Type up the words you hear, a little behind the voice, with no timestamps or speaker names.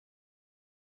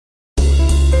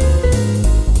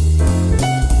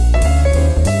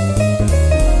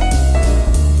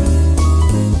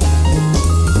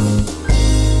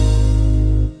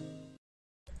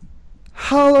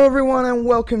and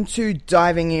welcome to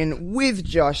Diving In with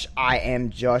Josh. I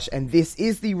am Josh, and this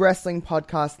is the wrestling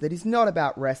podcast that is not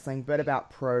about wrestling, but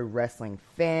about pro wrestling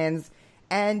fans.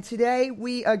 And today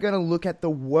we are going to look at the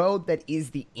world that is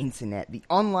the internet, the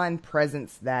online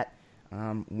presence that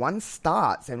one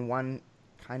starts and one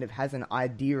kind of has an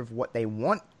idea of what they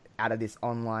want out of this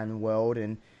online world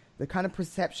and the kind of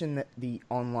perception that the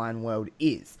online world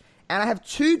is. And I have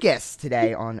two guests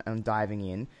today on Diving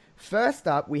In. First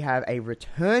up, we have a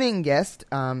returning guest.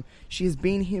 She has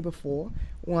been here before,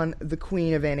 the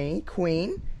Queen of NE.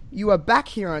 Queen, you are back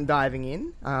here on Diving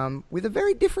In with a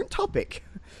very different topic.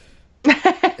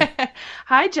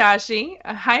 Hi, Joshy.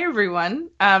 Hi, everyone.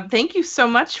 Thank you so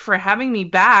much for having me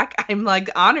back. I'm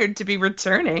honored to be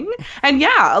returning. And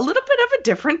yeah, a little bit of a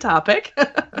different topic.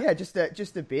 Yeah, just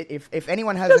a bit. If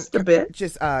anyone hasn't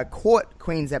caught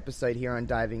Queen's episode here on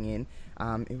Diving In,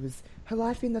 it was her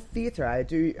life in the theatre. I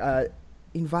do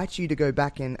invite you to go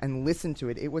back and listen to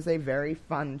it. It was a very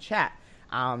fun chat.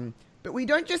 But we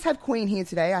don't just have Queen here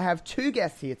today. I have two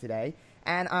guests here today,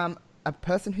 and a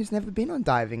person who's never been on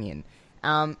Diving In.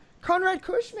 Conrad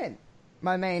Kushman,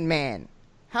 my main man.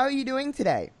 How are you doing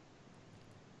today?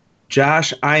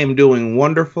 Josh, I am doing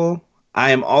wonderful.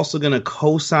 I am also going to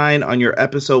co-sign on your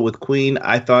episode with Queen.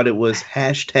 I thought it was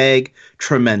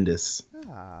 #tremendous.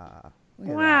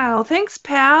 Wow, thanks,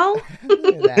 pal.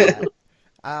 Look at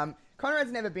that.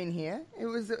 Conrad's never been here. It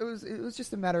was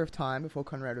just a matter of time before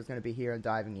Conrad was going to be here and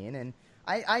Diving In, and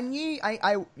I knew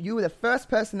you were the first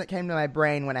person that came to my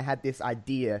brain when I had this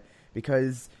idea,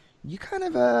 because you kind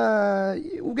of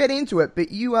we'll get into it,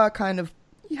 but you are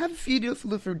you have a few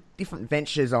different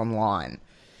ventures online.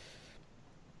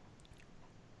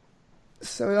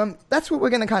 So that's what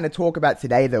we're going to kind of talk about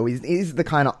today, though, is the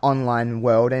kind of online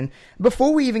world. And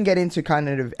before we even get into kind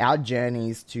of our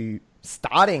journeys to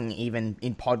starting even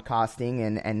in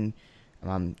podcasting and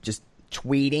just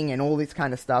tweeting and all this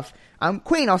kind of stuff,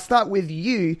 Queen, I'll start with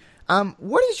you.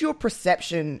 What is your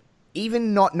perception,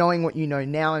 even not knowing what you know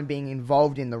now and being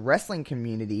involved in the wrestling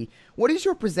community, what is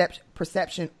your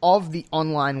perception of the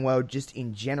online world just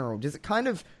in general? Does it kind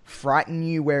of frighten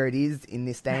you where it is in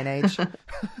this day and age?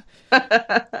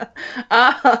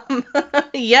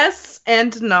 Yes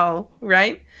and no,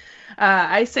 right?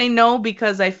 I say no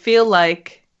because I feel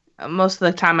like most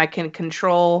of the time I can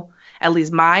control at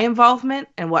least my involvement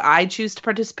and what I choose to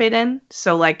participate in.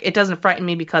 So it doesn't frighten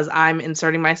me because I'm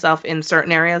inserting myself in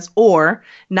certain areas or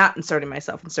not inserting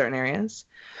myself in certain areas.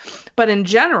 But in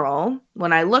general,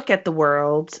 when I look at the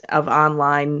world of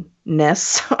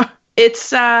online-ness,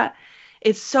 it's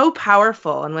so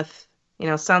powerful, and with,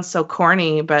 sounds so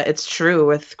corny, but it's true.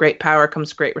 With great power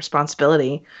comes great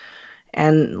responsibility.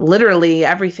 And literally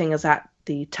everything is at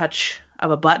the touch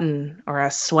of a button or a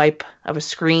swipe of a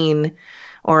screen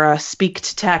or a speak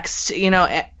to text.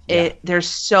 There's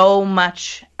so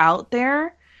much out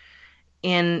there.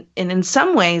 And in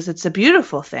some ways, it's a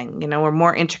beautiful thing. We're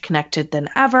more interconnected than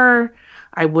ever.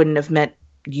 I wouldn't have met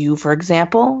you, for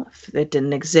example, if it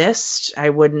didn't exist. I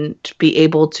wouldn't be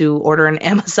able to order an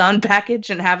Amazon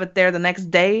package and have it there the next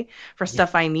day for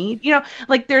stuff I need.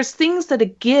 There's things that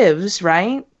it gives,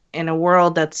 right, in a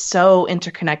world that's so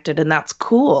interconnected, and that's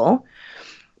cool.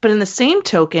 But in the same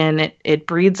token, it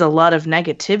breeds a lot of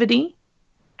negativity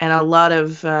and a lot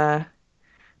of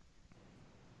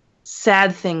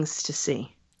sad things to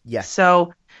see. Yeah.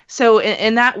 So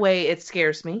in that way, it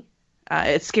scares me.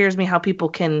 It scares me how people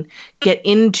can get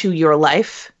into your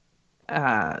life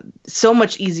so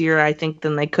much easier, I think,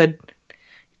 than they could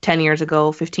 10 years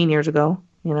ago, 15 years ago,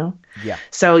 Yeah.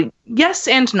 So yes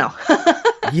and no.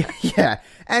 Yeah.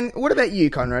 And what about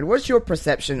you, Conrad? What's your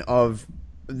perception of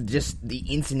just the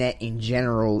internet in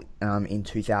general in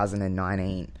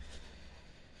 2019?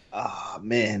 Oh,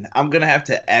 man. I'm going to have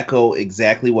to echo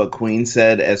exactly what Queen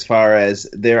said, as far as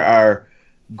there are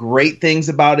great things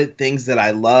about it, things that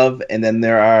I love, and then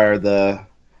there are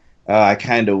I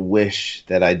kind of wish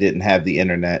that I didn't have the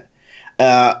internet.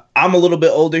 I'm a little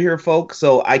bit older here, folks,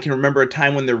 so I can remember a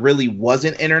time when there really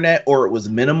wasn't internet, or it was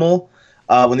minimal.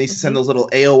 When they used to send those little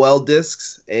AOL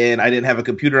discs, and I didn't have a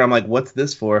computer, I'm like, what's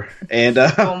this for? And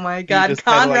oh my God,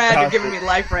 Conrad, you're giving me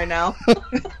life right now.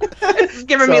 It's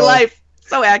giving me life.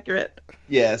 So accurate.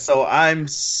 Yeah, so I'm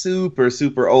super,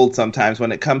 super old sometimes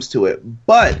when it comes to it.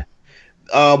 But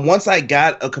once I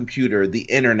got a computer, the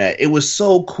internet, it was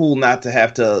so cool not to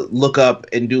have to look up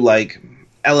and do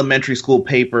elementary school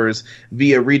papers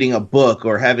via reading a book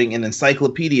or having an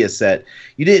encyclopedia set.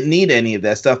 You didn't need any of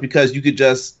that stuff because you could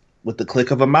just, with the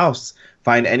click of a mouse,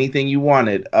 find anything you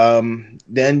wanted.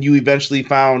 Then you eventually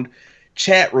found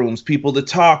chat rooms, people to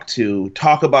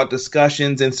talk about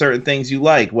discussions and certain things you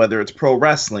like, whether it's pro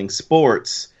wrestling,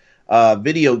 sports,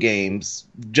 video games,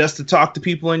 just to talk to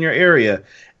people in your area.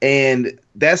 And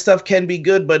that stuff can be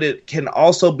good, but it can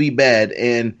also be bad.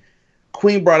 And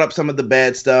Queen brought up some of the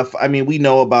bad stuff. I mean, we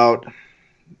know about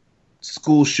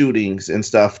school shootings and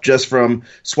stuff just from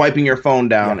swiping your phone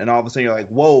down, and all of a sudden you're like,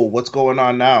 whoa, what's going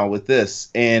on now with this?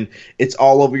 And it's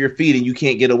all over your feed and you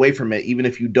can't get away from it. Even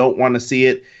if you don't want to see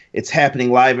it, it's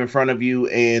happening live in front of you.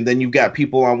 And then you've got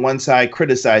people on one side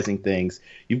criticizing things.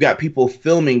 You've got people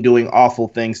filming doing awful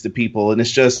things to people, and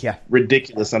it's just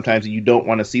ridiculous sometimes, and you don't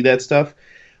want to see that stuff.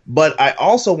 But I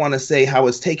also want to say how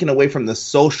it's taken away from the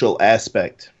social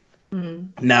aspect.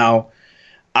 Mm-hmm. Now,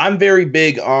 I'm very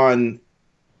big on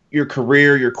your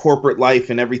career, your corporate life,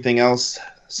 and everything else.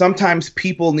 Sometimes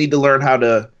people need to learn how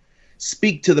to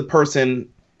speak to the person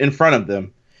in front of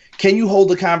them. Can you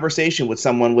hold a conversation with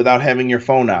someone without having your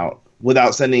phone out,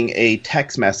 without sending a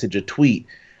text message, a tweet,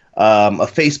 a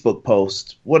Facebook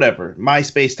post, whatever,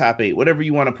 MySpace top 8, whatever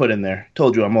you want to put in there?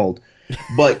 Told you I'm old.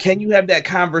 But can you have that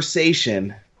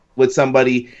conversation with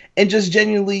somebody and just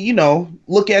genuinely, you know,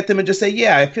 look at them and just say,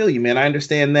 yeah, I feel you, man. I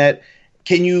understand that.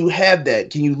 Can you have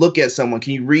that? Can you look at someone?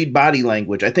 Can you read body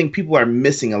language? I think people are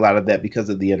missing a lot of that because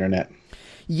of the internet.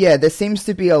 Yeah, there seems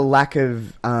to be a lack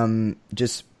of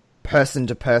just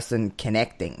person-to-person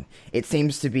connecting. It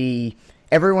seems to be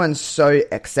everyone's so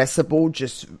accessible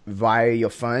just via your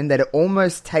phone that it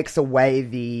almost takes away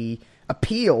the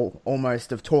appeal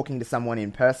almost of talking to someone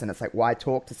in person. It's like, why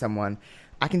talk to someone?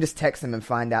 I can just text them and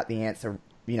find out the answer,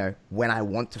 you know, when I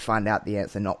want to find out the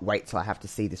answer, not wait till I have to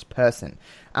see this person.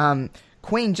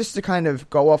 Queen, just to kind of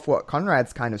go off what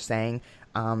Conrad's kind of saying,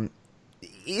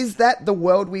 is that the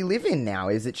world we live in now?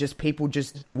 Is it just people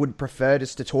just would prefer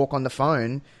just to talk on the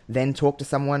phone than talk to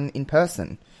someone in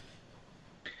person?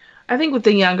 I think with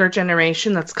the younger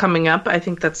generation that's coming up, I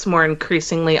think that's more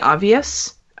increasingly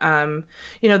obvious. You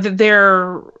know,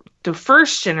 they're the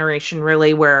first generation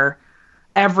really where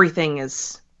everything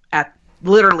is at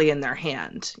literally in their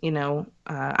hand. You know,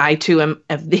 I too am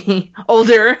of the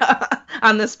older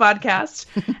on this podcast.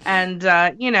 And,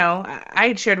 you know, I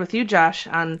had shared with you, Josh,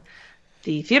 on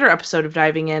the theater episode of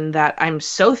Diving In that I'm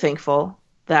so thankful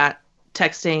that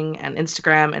texting and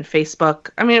Instagram and Facebook,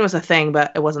 I mean, it was a thing,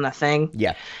 but it wasn't a thing.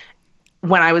 Yeah.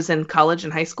 When I was in college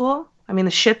and high school, I mean,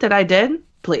 the shit that I did,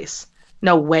 please,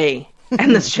 no way.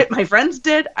 And the shit my friends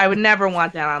did, I would never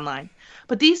want that online.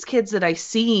 But these kids that I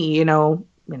see, you know,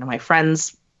 my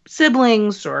friends'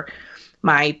 siblings or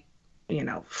my, you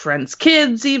know, friends'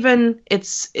 kids even,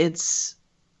 it's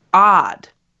odd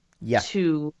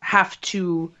to have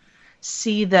to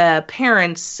see the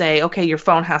parents say, okay, your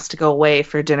phone has to go away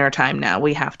for dinner time now.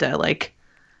 We have to, like,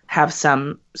 have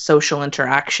some social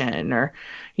interaction, or,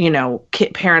 you know,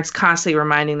 parents constantly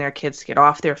reminding their kids to get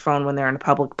off their phone when they're in a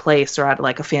public place or at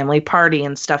like a family party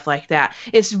and stuff like that.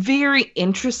 It's very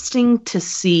interesting to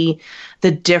see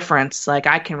the difference. Like,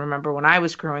 I can remember when I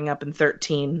was growing up in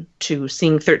 13 to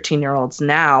seeing 13-year-olds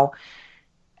now,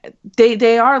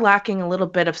 they are lacking a little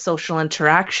bit of social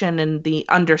interaction and the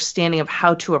understanding of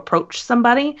how to approach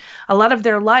somebody. A lot of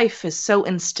their life is so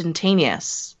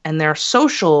instantaneous, and their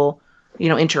social, you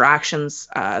know, interactions,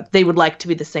 they would like to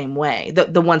be the same way,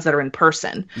 the ones that are in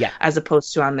person, as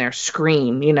opposed to on their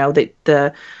screen. You know,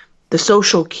 the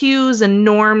social cues and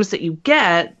norms that you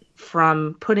get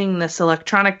from putting this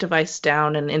electronic device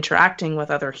down and interacting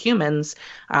with other humans,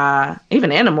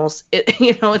 even animals,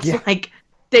 it's like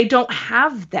they don't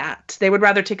have that. They would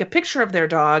rather take a picture of their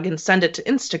dog and send it to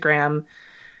Instagram,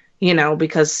 you know,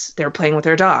 because they're playing with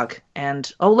their dog. And,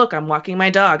 oh, look, I'm walking my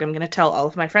dog. I'm going to tell all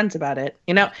of my friends about it.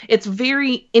 You know, it's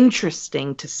very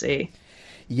interesting to see.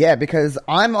 Yeah, because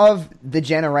I'm of the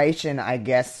generation, I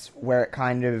guess, where it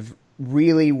kind of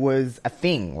really was a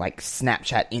thing, like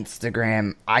Snapchat,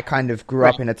 Instagram. I kind of grew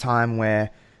up in a time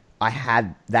where I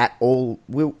had that all.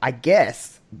 Well, I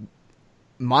guess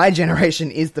my generation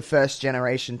is the first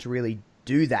generation to really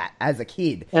do that as a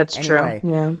kid. That's anyway,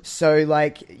 true. Yeah. So,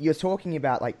 like, you're talking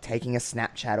about, like, taking a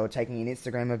Snapchat or taking an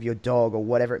Instagram of your dog or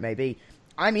whatever it may be.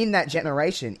 I'm in that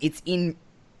generation. It's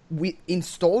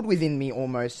installed within me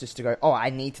almost just to go, oh,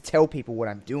 I need to tell people what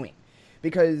I'm doing.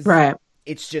 Because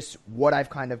it's just what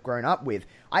I've kind of grown up with.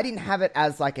 I didn't have it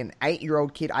as, like, an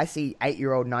 8-year-old kid. I see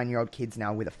 8-year-old, 9-year-old kids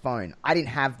now with a phone. I didn't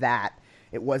have that.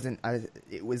 It wasn't, I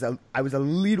was a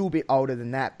little bit older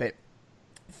than that, but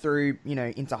through, you know,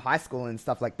 into high school and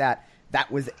stuff like that, that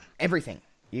was everything.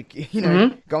 You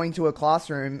know, going to a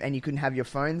classroom and you couldn't have your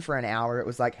phone for an hour. It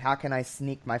was like, how can I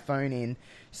sneak my phone in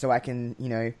so I can, you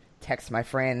know, text my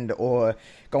friend or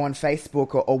go on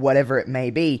Facebook or whatever it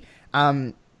may be.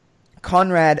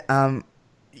 Conrad,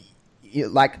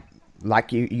 like,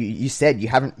 like you said,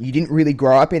 you didn't really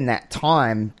grow up in that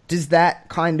time. Does that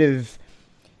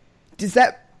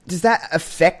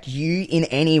affect you in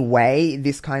any way?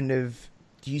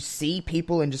 Do you see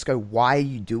people and just go, why are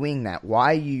you doing that?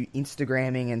 Why are you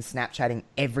Instagramming and Snapchatting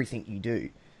everything you do?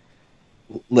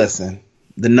 Listen,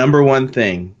 the number one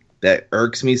thing that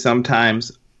irks me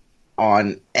sometimes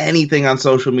on anything on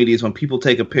social media is when people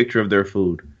take a picture of their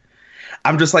food.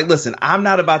 I'm just like, listen, I'm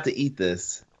not about to eat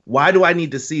this. Why do I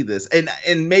need to see this? And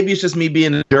maybe it's just me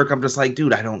being a jerk. I'm just like,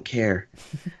 dude, I don't care.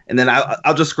 And then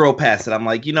I'll just scroll past it. I'm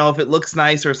like, if it looks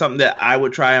nice or something that I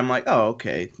would try, I'm like, oh,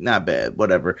 okay, not bad,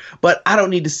 whatever. But I don't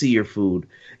need to see your food.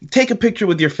 Take a picture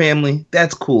with your family.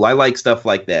 That's cool. I like stuff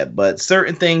like that. But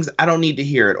certain things, I don't need to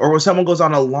hear it. Or when someone goes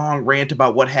on a long rant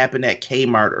about what happened at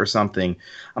Kmart or something,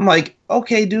 I'm like,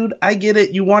 okay, dude, I get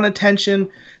it. You want attention?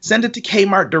 Send it to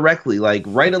Kmart directly. Like,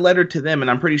 write a letter to them,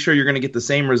 and I'm pretty sure you're going to get the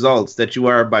same results that you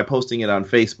are by posting it on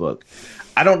Facebook.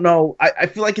 I don't know. I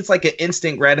feel like it's like an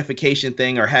instant gratification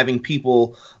thing, or having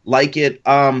people like it.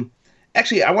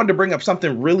 Actually, I wanted to bring up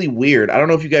something really weird. I don't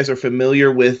know if you guys are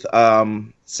familiar with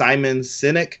Simon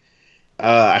Sinek.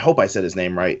 I hope I said his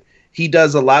name right. He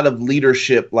does a lot of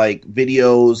leadership, like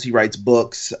videos. He writes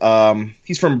books.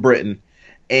 He's from Britain.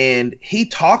 And he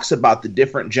talks about the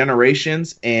different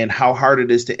generations and how hard it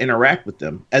is to interact with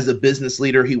them. As a business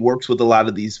leader, he works with a lot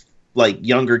of these like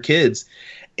younger kids.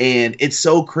 And it's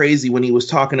so crazy when he was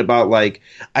talking about, like,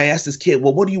 I asked this kid,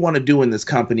 well, what do you want to do in this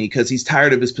company? Because he's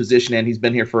tired of his position and he's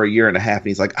been here for a year and a half. And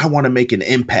he's like, I want to make an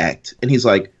impact. And he's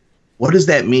like, what does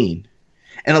that mean?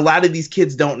 And a lot of these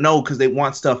kids don't know because they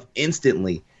want stuff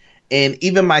instantly. And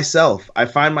even myself, I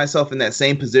find myself in that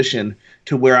same position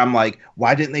to where I'm like,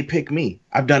 why didn't they pick me?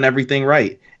 I've done everything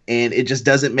right. And it just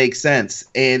doesn't make sense.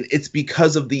 And it's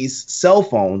because of these cell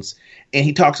phones. And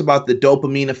he talks about the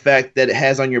dopamine effect that it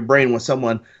has on your brain when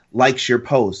someone likes your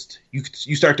post.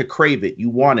 You start to crave it. You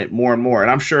want it more and more.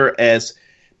 And I'm sure as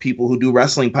people who do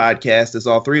wrestling podcasts, as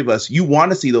all three of us, you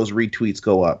want to see those retweets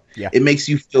go up. Yeah. It makes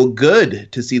you feel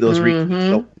good to see those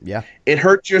retweets go up. Yeah. It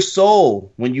hurts your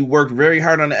soul when you work very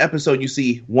hard on an episode, you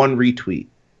see one retweet.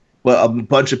 But a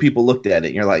bunch of people looked at it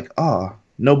and you're like, oh,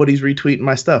 nobody's retweeting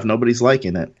my stuff. Nobody's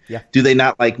liking it. Yeah. Do they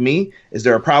not like me? Is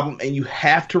there a problem? And you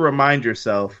have to remind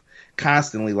yourself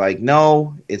constantly, like,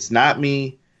 no, it's not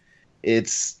me.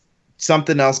 It's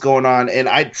something else going on. And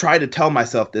I try to tell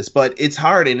myself this, but it's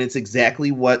hard. And it's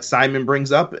exactly what Simon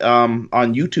brings up on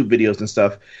YouTube videos and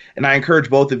stuff. And I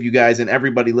encourage both of you guys and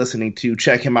everybody listening to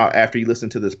check him out after you listen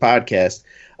to this podcast.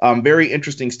 Very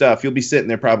interesting stuff. You'll be sitting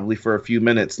there probably for a few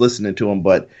minutes listening to him,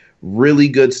 but really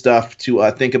good stuff to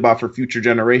think about for future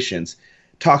generations.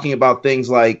 Talking about things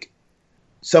like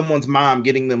someone's mom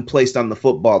getting them placed on the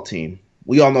football team.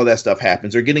 We all know that stuff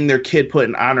happens. Or getting their kid put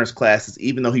in honors classes,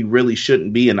 even though he really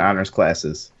shouldn't be in honors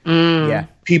classes. Yeah.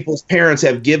 People's parents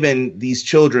have given these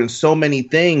children so many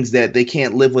things that they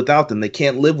can't live without them. They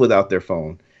can't live without their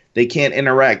phone. They can't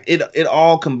interact. It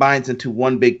all combines into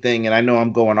one big thing. And I know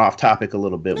I'm going off topic a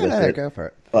little bit with it. Go for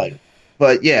it.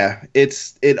 But yeah,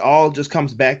 it all just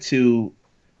comes back to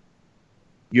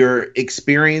your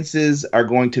experiences are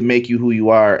going to make you who you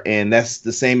are. And that's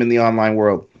the same in the online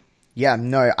world. Yeah,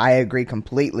 no, I agree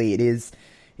completely. It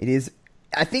is,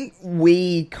 I think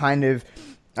we kind of,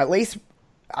 at least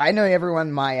I know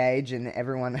everyone my age and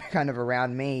everyone kind of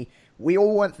around me, we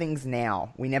all want things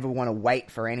now. We never want to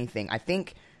wait for anything. I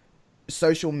think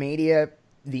social media,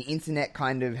 the internet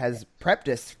kind of has prepped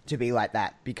us to be like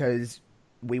that because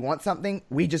we want something,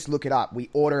 we just look it up. We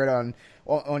order it on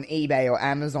eBay or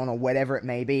Amazon or whatever it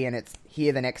may be, and it's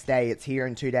here the next day. It's here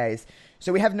in 2 days.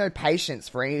 So we have no patience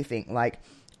for anything. Like,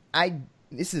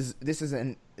 this is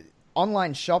an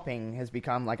online shopping has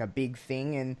become like a big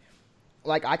thing, and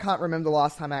like I can't remember the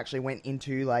last time I actually went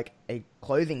into like a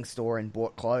clothing store and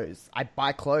bought clothes. I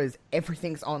buy clothes,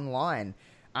 everything's online.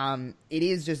 It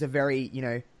is just a very,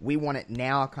 we want it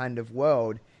now kind of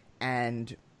world,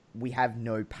 and we have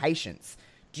no patience.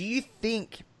 Do you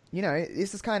think,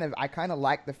 this is I kind of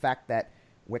like the fact that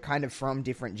we're kind of from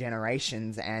different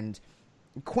generations, and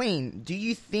Queen, do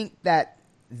you think that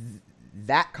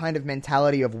that kind of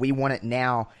mentality of we want it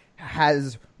now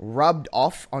has rubbed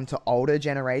off onto older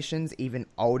generations, even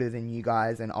older than you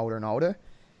guys and older?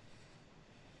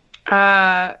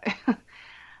 I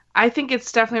think it's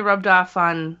definitely rubbed off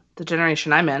on the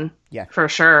generation I'm in. Yeah. For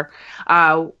sure.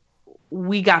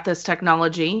 We got this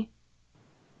technology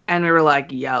and we were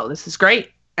like, yo, this is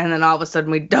great. And then all of a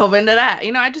sudden we dove into that.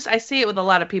 I see it with a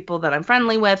lot of people that I'm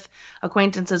friendly with,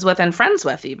 acquaintances with, and friends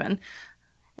with even.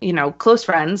 close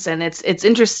friends, and it's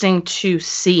interesting to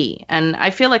see. And I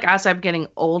feel like as I'm getting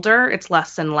older, it's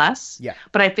less and less. Yeah.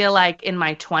 But I feel like in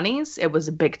my 20s, it was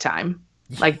a big time,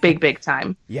 like big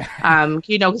time. Yeah.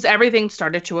 Because everything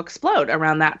started to explode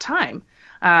around that time.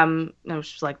 It was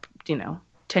just like,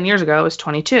 10 years ago, I was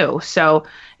 22. So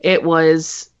it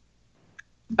was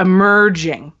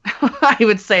emerging, I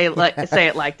would say it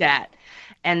like that.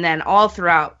 And then all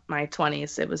throughout my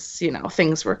 20s, it was,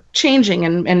 things were changing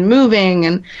and moving,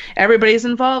 and everybody's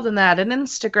involved in that, and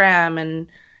Instagram, and,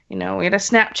 we had a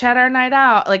Snapchat our night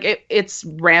out. Like, it's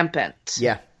rampant.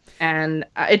 Yeah. And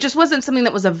it just wasn't something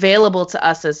that was available to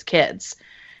us as kids.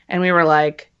 And we were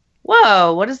like,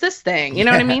 whoa, what is this thing? You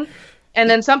know what I mean? And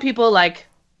then some people, like,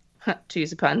 to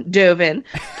use a pun, dove in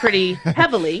pretty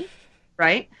heavily,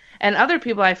 right? And other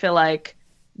people, I feel like,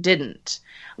 didn't.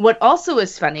 What also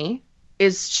is funny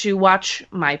is to watch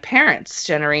my parents'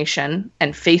 generation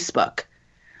and Facebook.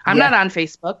 I'm not on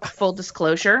Facebook, full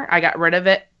disclosure. I got rid of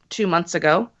it 2 months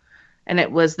ago, and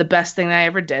it was the best thing I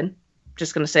ever did.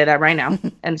 Just going to say that right now.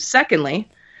 And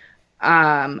secondly,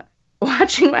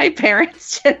 watching my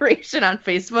parents' generation on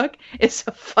Facebook is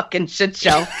a fucking shit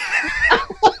show.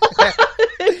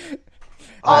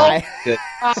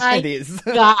 It is.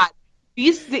 God.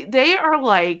 They are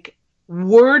like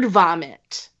word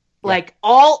vomit. Like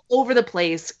all over the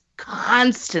place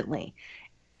constantly.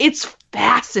 It's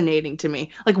fascinating to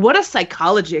me. Like, what a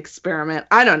psychology experiment.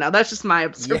 I don't know. That's just my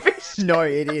observation. Yeah, no,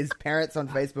 it is. Parents on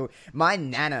Facebook. My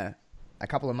nana, a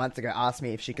couple of months ago, asked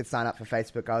me if she could sign up for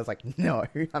Facebook. I was like, no,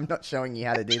 I'm not showing you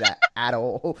how to do that at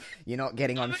all. You're not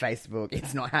getting on Facebook.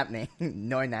 It's not happening.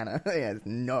 No, nana. Yes,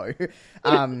 no.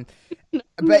 But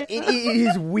it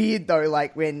is weird, though,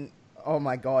 like when... Oh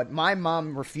my God. My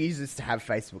mum refuses to have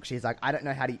Facebook. She's like, I don't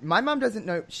know how to... My mum doesn't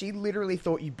know. She literally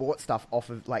thought you bought stuff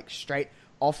off of, like, straight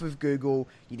off of Google.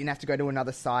 You didn't have to go to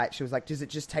another site. She was like, does it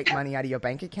just take money out of your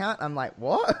bank account? I'm like,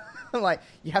 what? I'm like,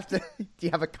 you have to... Do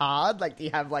you have a card? Like, do you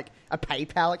have, like, a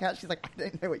PayPal account? She's like, I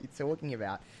don't know what you're talking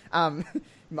about.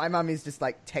 My mum is just,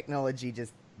 like, technology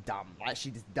just dumb. Like,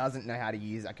 she just doesn't know how to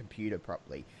use a computer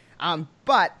properly.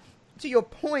 But, to your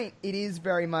point, it is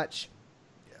very much...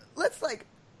 Let's, like...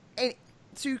 And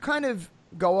to kind of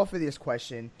go off of this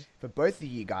question for both of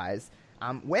you guys,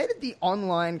 where did the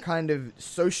online kind of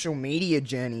social media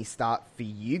journey start for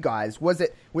you guys? Was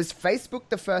Facebook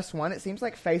the first one? It seems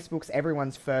like Facebook's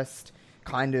everyone's first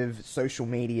kind of social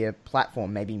media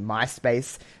platform, maybe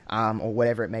MySpace or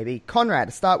whatever it may be. Conrad,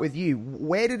 to start with you,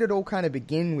 where did it all kind of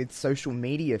begin with social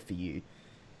media for you?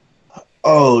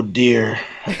 Oh dear,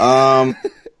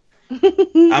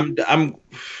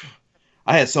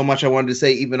 I had so much I wanted to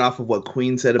say, even off of what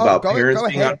Queen said about parents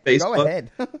being on Facebook. Go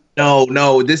ahead.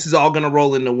 No, this is all going to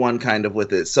roll into one kind of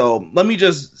with it. So let me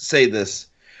just say this.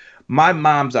 My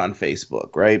mom's on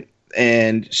Facebook, right?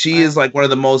 And she is like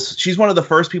she's one of the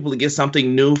first people to get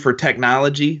something new for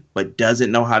technology, but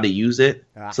doesn't know how to use it.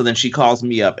 So then she calls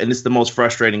me up, and it's the most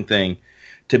frustrating thing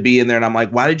to be in there. And I'm like,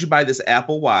 why did you buy this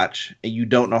Apple Watch and you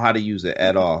don't know how to use it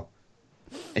at all?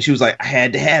 And she was like, I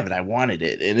had to have it. I wanted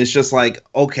it. And it's just like,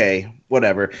 okay,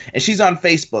 whatever. And she's on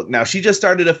Facebook. Now, she just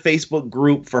started a Facebook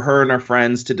group for her and her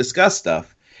friends to discuss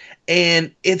stuff.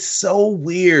 And it's so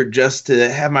weird just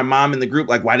to have my mom in the group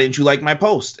like, why didn't you like my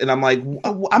post? And I'm like,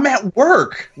 I'm at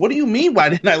work. What do you mean, why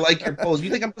didn't I like your post? You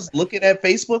think I'm just looking at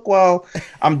Facebook while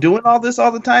I'm doing all this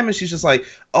all the time? And she's just like,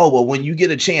 oh, well, when you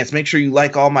get a chance, make sure you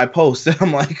like all my posts. And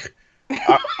I'm like...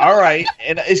 all right.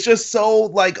 And it's just so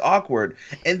like awkward.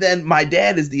 And then my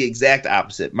dad is the exact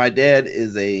opposite. My dad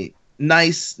is a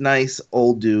nice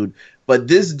old dude, but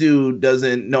this dude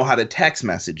doesn't know how to text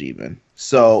message even.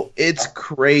 So it's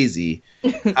crazy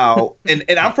how, and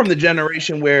I'm from the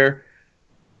generation where,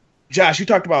 Josh, you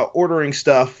talked about ordering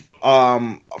stuff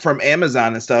from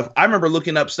Amazon and stuff. I remember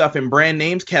looking up stuff in brand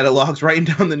names catalogs, writing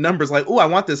down the numbers like, oh, I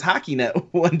want this hockey net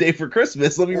one day for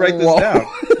Christmas. Let me write this down.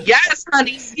 Yes,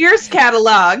 honey. Sears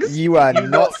catalogs. You are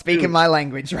not speaking my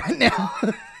language right now.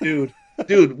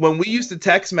 Dude, when we used to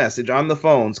text message on the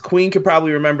phones, Queen could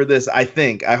probably remember this, I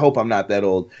think. I hope I'm not that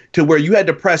old. To where you had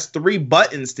to press 3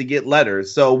 buttons to get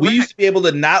letters. So we used to be able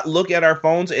to not look at our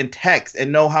phones and text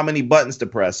and know how many buttons to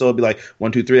press. So it'd be like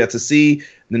 1, 2, 3, that's a C.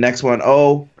 The next one,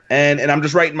 O. And I'm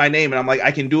just writing my name, and I'm like,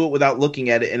 I can do it without looking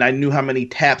at it, and I knew how many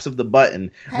taps of the button.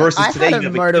 Versus I today, had a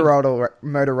Motorola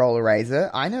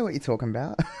Razr. I know what you're talking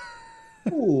about.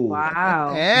 Ooh.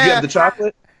 Wow. Yeah. Did you have the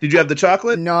chocolate? Did you have the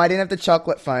chocolate? No, I didn't have the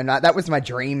chocolate phone. That was my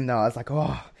dream, though. I was like,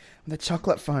 oh, the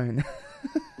chocolate phone.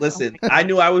 Listen, I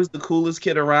knew I was the coolest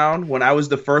kid around when I was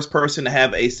the first person to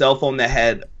have a cell phone that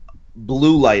had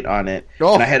blue light on it,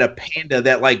 and I had a Panda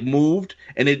that like moved,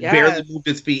 and it barely moved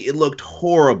its feet. It looked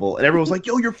horrible, and everyone was like,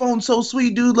 "Yo, your phone's so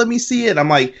sweet, dude. Let me see it." I'm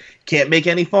like, "Can't make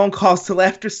any phone calls till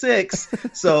after 6,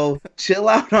 so chill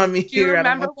out on me." Do you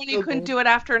remember when you couldn't do it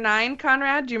after 9,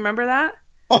 Conrad? Do you remember that?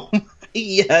 Oh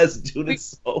yes, dude,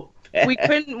 it's so bad.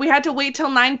 We had to wait till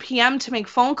 9 p.m. to make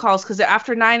phone calls because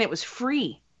after 9 it was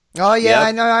free. Oh, yeah, yep.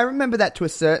 I know. I remember that to a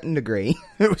certain degree.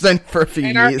 It was only for a few years.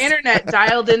 And our internet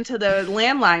dialed into the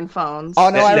landline phones. Oh,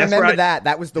 no, I remember that.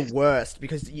 That was the worst,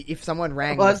 because if someone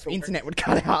rang, the internet would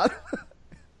cut out.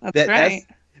 That's right.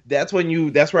 That's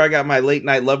where I got my late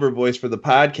night lover voice for the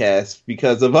podcast,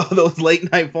 because of all those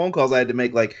late night phone calls I had to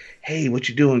make, like, "Hey, what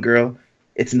you doing, girl?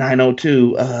 It's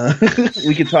 9:02.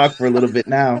 We can talk for a little bit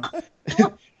now."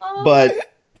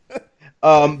 But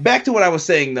back to what I was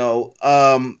saying, though.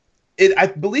 I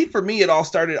believe for me, it all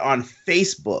started on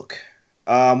Facebook.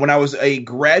 When I was a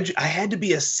graduate, I had to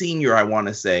be a senior, I want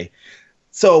to say.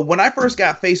 So when I first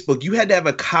got Facebook, you had to have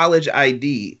a college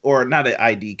ID, or not an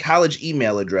ID, college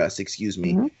email address, excuse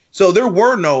me. Mm-hmm. So there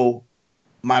were no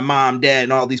my mom, dad,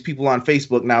 and all these people on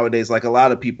Facebook nowadays, like a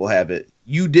lot of people have it.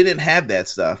 You didn't have that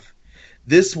stuff.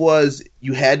 This was,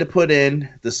 you had to put in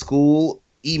the school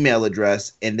email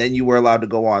address, and then you were allowed to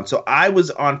go on. So I was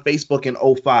on Facebook in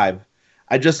 2005.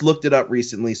 I just looked it up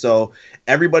recently. So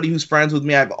everybody who's friends with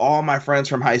me, I have all my friends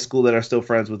from high school that are still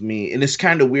friends with me. And it's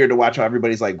kind of weird to watch how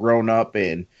everybody's like grown up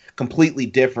and completely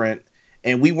different.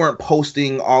 And we weren't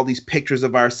posting all these pictures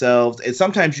of ourselves. And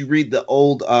sometimes you read the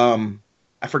old,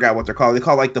 I forgot what they're called. They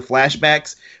call like the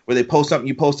flashbacks, where they post something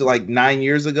you posted like 9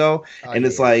 years ago.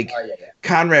 It's like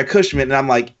Conrad Kushman. And I'm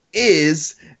like,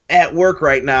 is at work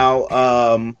right now,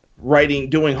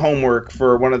 doing homework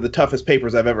for one of the toughest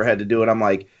papers I've ever had to do. And I'm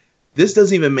like, this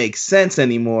doesn't even make sense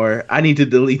anymore. I need to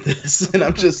delete this. And I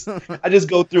just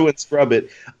go through and scrub it.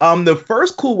 The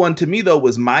first cool one to me, though,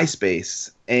 was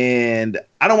MySpace. And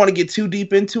I don't want to get too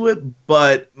deep into it,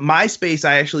 but MySpace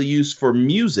I actually used for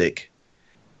music.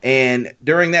 And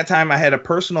during that time, I had a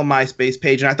personal MySpace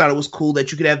page, and I thought it was cool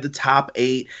that you could have the top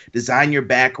 8, design your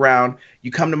background.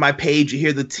 You come to my page, you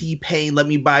hear the T-Pain, "Let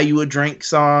Me Buy You a Drink"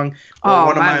 song, or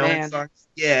one of my own songs.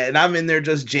 Yeah, and I'm in there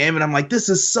just jamming. I'm like, this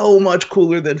is so much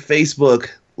cooler than Facebook.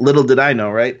 Little did I know,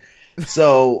 right?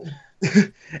 So,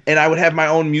 and I would have my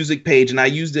own music page, and I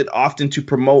used it often to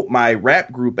promote my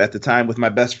rap group at the time with my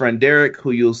best friend Derek,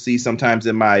 who you'll see sometimes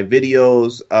in my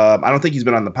videos. I don't think he's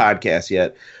been on the podcast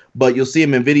yet, but you'll see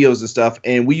him in videos and stuff.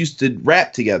 And we used to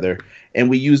rap together, and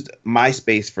we used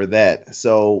MySpace for that.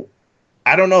 So,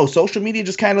 I don't know. Social media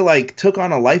just kind of like took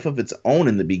on a life of its own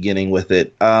in the beginning with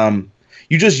it.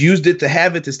 You just used it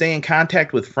to stay in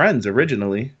contact with friends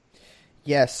originally.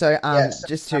 Yeah, so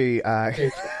just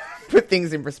to put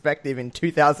things in perspective, in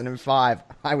 2005,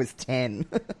 I was 10.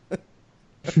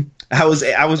 I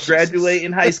was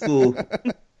graduating high school.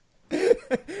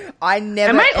 I never.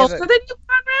 Am I older than you,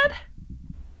 Conrad?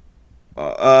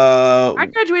 I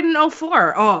graduated in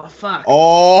 2004. Oh, fuck.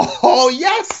 Oh,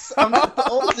 yes! I'm not the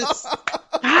oldest.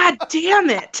 God damn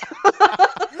it.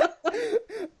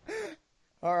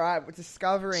 All right, we're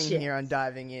discovering here on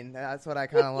Diving In. That's what I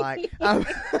kind of like.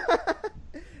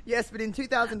 Yes, but in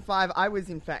 2005, I was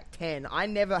in fact 10. I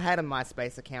never had a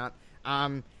MySpace account.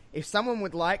 If someone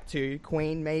would like to,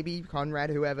 Queen, maybe, Conrad,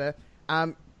 whoever,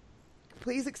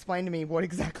 please explain to me what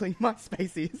exactly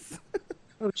MySpace is.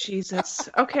 Oh, Jesus.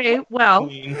 Okay, well.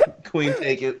 Queen,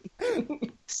 take it.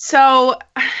 So,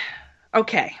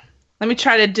 okay. Let me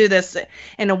try to do this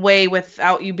in a way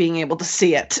without you being able to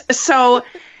see it. So,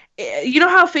 you know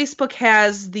how Facebook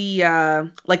has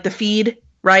the like the feed,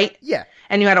 right? Yeah.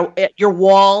 And you had your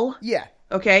wall. Yeah.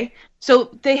 Okay.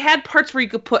 So they had parts where you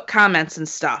could put comments and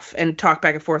stuff and talk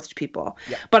back and forth to people.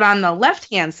 Yeah. But on the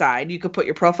left-hand side, you could put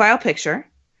your profile picture.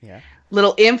 Yeah.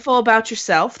 Little info about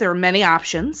yourself. There were many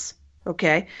options.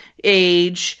 Okay.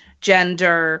 Age,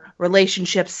 gender,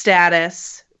 relationship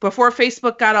status. Before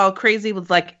Facebook got all crazy with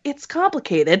like, it's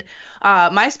complicated,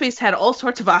 MySpace had all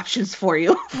sorts of options for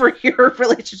you for your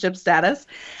relationship status.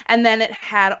 And then it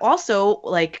had also,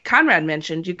 like Conrad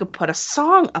mentioned, you could put a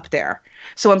song up there.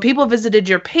 So when people visited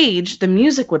your page, the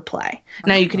music would play.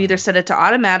 Now you could either set it to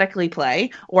automatically play,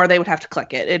 or they would have to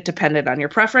click it. It depended on your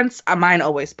preference. Mine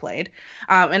always played.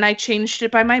 And I changed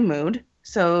it by my mood.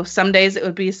 So some days it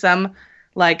would be some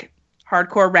like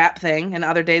hardcore rap thing, and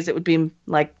other days it would be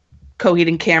like Coheed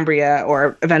and Cambria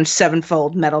or Avenged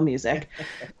Sevenfold metal music.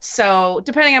 So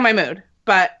depending on my mood,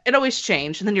 but it always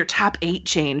changed. And then your top 8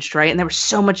 changed, right? And there was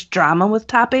so much drama with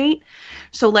top 8.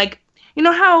 So like, you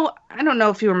know how, I don't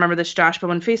know if you remember this, Josh, but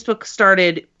when Facebook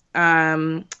started,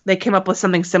 they came up with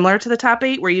something similar to the top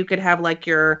 8 where you could have like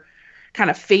your kind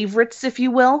of favorites, if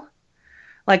you will.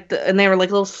 and they were like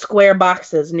little square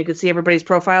boxes, and you could see everybody's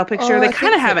profile picture. They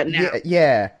kind of have it now.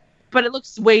 Yeah. But it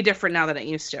looks way different now than it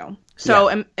used to.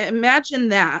 So imagine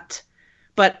that,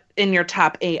 but in your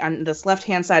top 8 on this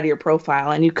left-hand side of your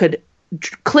profile, and you could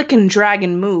click and drag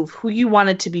and move who you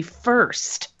wanted to be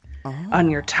first on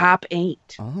your top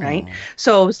 8, right?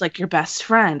 So it was like your best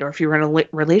friend, or if you were in a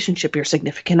relationship, your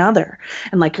significant other,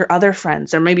 and like your other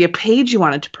friends, or maybe a page you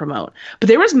wanted to promote. But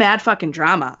there was mad fucking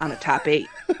drama on the top 8.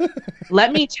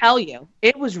 Let me tell you,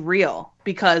 it was real,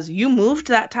 because you moved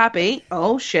that top 8.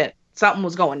 Oh shit, something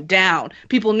was going down.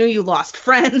 People knew you lost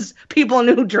friends. People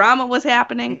knew drama was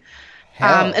happening.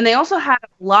 And they also had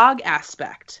a blog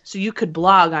aspect, so you could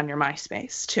blog on your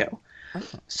MySpace too.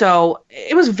 So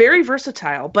it was very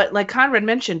versatile, but like Conrad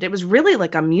mentioned, it was really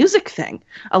like a music thing.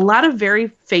 A lot of very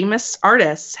famous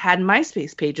artists had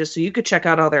MySpace pages, so you could check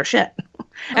out all their shit.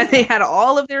 And they had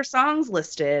all of their songs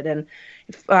listed, and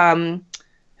I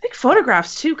think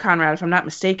photographs too, Conrad, if I'm not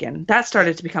mistaken. That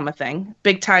started to become a thing.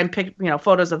 Big time,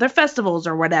 photos of their festivals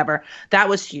or whatever. That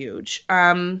was huge.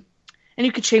 And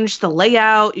you could change the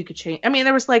layout. You could change. I mean,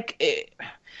 there was like.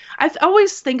 I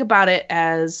always think about it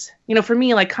as, for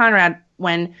me, like Conrad,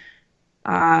 when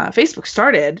Facebook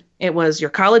started, it was your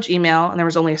college email, and there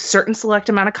was only a certain select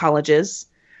amount of colleges.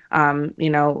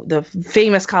 The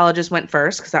famous colleges went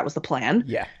first because that was the plan.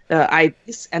 Yeah. The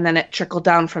IDs, and then it trickled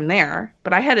down from there.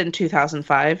 But I had it in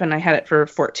 2005, and I had it for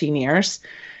 14 years.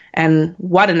 And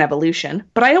what an evolution.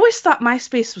 But I always thought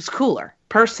MySpace was cooler,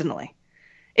 personally.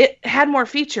 It had more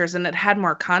features, and it had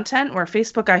more content, where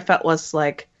Facebook I felt was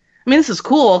like, this is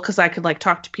cool because I could like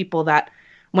talk to people that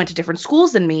went to different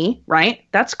schools than me, right?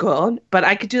 That's good. But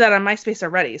I could do that on MySpace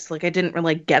already. So like I didn't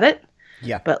really get it.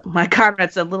 Yeah. But my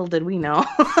Conrad said, little did we know.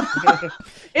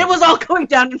 It was all going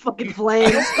down in fucking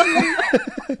flames.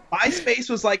 MySpace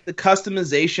was like the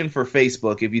customization for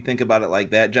Facebook, if you think about it like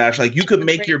that, Josh. Like you could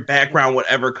make your background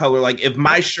whatever color. Like if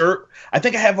my shirt, I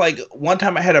think I have like one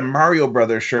time I had a Mario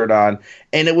Brothers shirt on,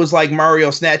 and it was like Mario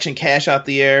snatching cash out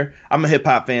the air. I'm a hip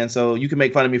hop fan, so you can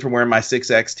make fun of me for wearing my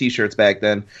 6X t-shirts back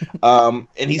then. And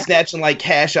he's snatching like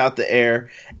cash out the air,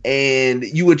 and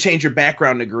you would change your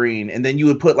background to green, and then you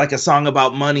would put like a song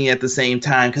about money at the same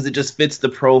time because it just fits the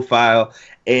profile.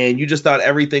 And you just thought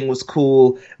everything was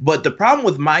cool. But the problem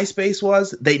with MySpace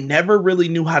was they never really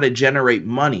knew how to generate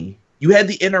money. You had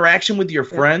the interaction with your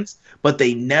friends, but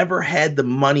they never had the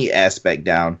money aspect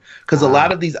down. Because a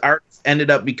lot of these artists ended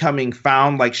up becoming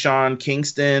found, like Sean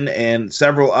Kingston and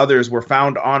several others were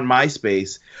found on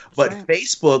MySpace. But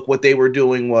Facebook, what they were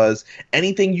doing was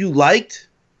anything you liked,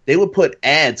 they would put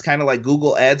ads, kind of like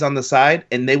Google ads on the side,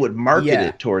 and they would market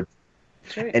it towards.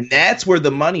 And that's where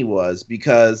the money was,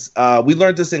 because we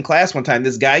learned this in class one time.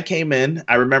 This guy came in.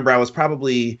 I remember I was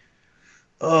probably,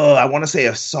 I want to say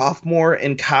a sophomore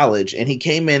in college. And he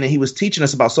came in and he was teaching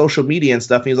us about social media and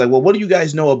stuff. And he was like, well, what do you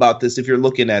guys know about this if you're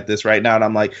looking at this right now? And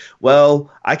I'm like,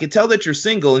 well, I can tell that you're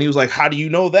single. And he was like, how do you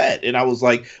know that? And I was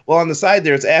like, well, on the side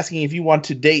there, it's asking if you want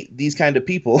to date these kind of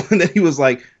people. And then he was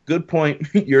like, good point.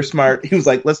 You're smart. He was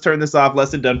like, let's turn this off.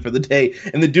 Lesson done for the day.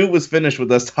 And the dude was finished with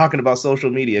us talking about social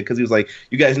media because he was like,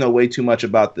 you guys know way too much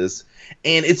about this.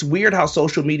 And it's weird how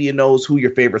social media knows who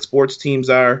your favorite sports teams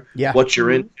are, what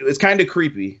you're into. It's kind of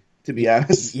creepy, to be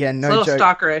honest. Yeah, no joke. It's a little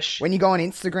stalkerish. When you go on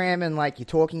Instagram and like you're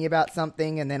talking about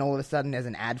something and then all of a sudden there's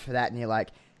an ad for that and you're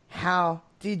like, how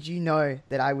did you know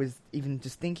that I was even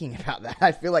just thinking about that?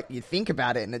 I feel like you think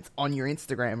about it and it's on your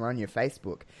Instagram or on your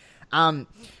Facebook.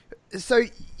 So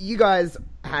you guys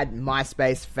had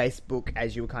MySpace, Facebook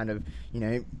as you were kind of,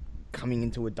 coming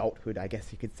into adulthood, I guess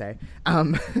you could say.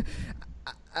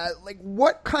 Like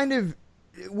what kind of,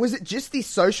 was it just the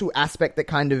social aspect that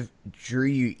kind of drew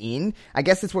you in? I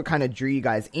guess that's what kind of drew you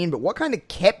guys in, but what kind of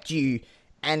kept you,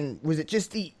 and was it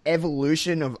just the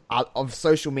evolution of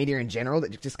social media in general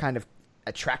that just kind of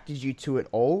attracted you to it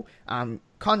all?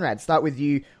 Conrad, start with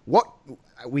you.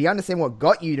 We understand what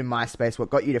got you to MySpace,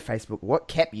 what got you to Facebook, what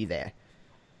kept you there?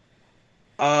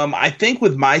 I think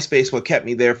with MySpace, what kept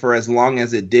me there for as long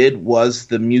as it did was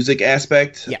the music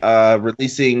aspect. Yeah.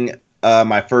 Releasing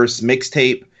my first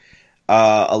mixtape.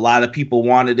 A lot of people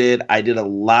wanted it. I did a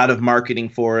lot of marketing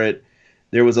for it.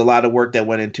 There was a lot of work that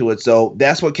went into it. So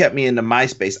that's what kept me into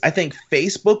MySpace. I think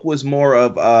Facebook was more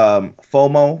of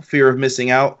FOMO, fear of missing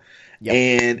out. Yep.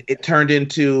 And it turned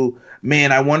into,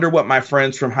 man, I wonder what my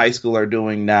friends from high school are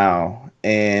doing now.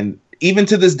 And even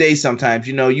to this day, sometimes,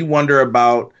 you wonder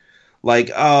about,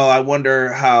 like, oh, I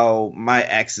wonder how my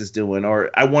ex is doing, or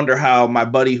I wonder how my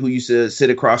buddy who used to sit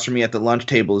across from me at the lunch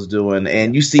table is doing.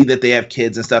 And you see that they have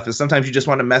kids and stuff. And sometimes you just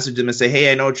want to message them and say,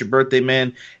 hey, I know it's your birthday,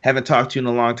 man. Haven't talked to you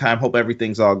in a long time. Hope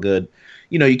everything's all good.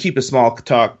 you keep a small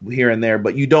talk here and there,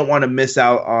 but you don't want to miss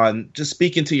out on just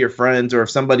speaking to your friends, or if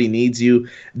somebody needs you.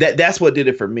 That's what did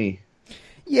it for me.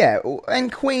 Yeah,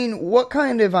 and Queen, what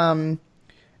kind of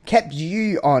kept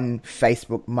you on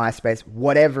Facebook, MySpace,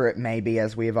 whatever it may be,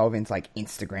 as we evolve into like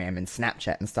Instagram and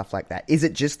Snapchat and stuff like that? Is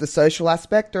it just the social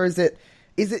aspect, or is it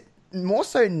more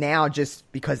so now just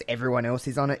because everyone else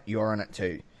is on it, you're on it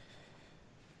too?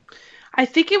 I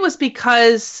think it was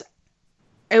because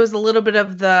it was a little bit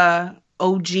of the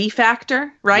OG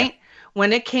factor, right? Yeah.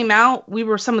 When it came out, we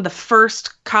were some of the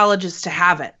first colleges to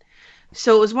have it.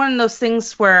 So it was one of those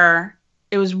things where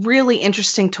it was really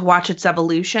interesting to watch its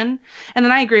evolution. And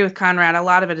then I agree with Conrad. A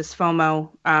lot of it is FOMO,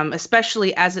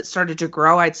 especially as it started to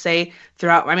grow, I'd say,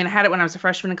 throughout. I mean, I had it when I was a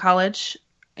freshman in college.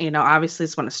 Obviously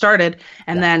it's when it started.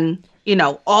 And then,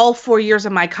 all 4 years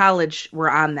of my college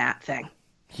were on that thing,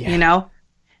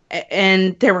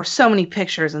 And there were so many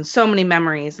pictures and so many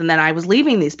memories. And then I was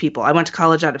leaving these people. I went to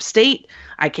college out of state.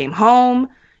 I came home.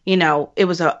 It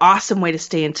was an awesome way to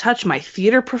stay in touch. My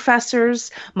theater professors,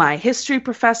 my history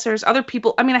professors, other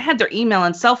people. I mean, I had their email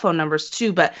and cell phone numbers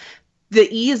too, but the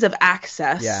ease of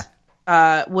access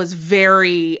was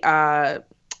very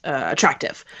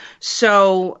attractive.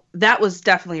 So that was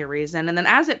definitely a reason. And then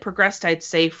as it progressed, I'd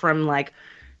say from like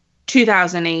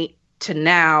 2008 to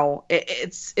now,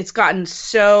 it's gotten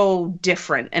so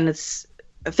different. And it's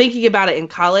thinking about it in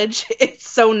college, it's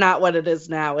so not what it is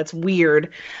now. It's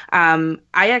weird. I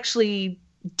actually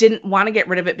didn't want to get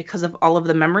rid of it because of all of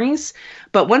the memories.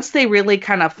 But once they really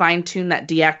kind of fine tune that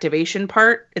deactivation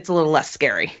part, it's a little less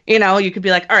scary. You could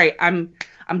be like, all right, I'm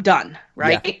done.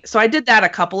 Right. Yeah. So I did that a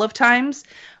couple of times,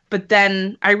 but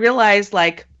then I realized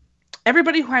like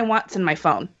everybody who I want's in my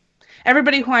phone.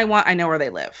 Everybody who I want, I know where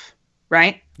they live.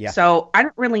 Right. Yeah. So I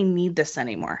don't really need this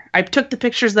anymore. I took the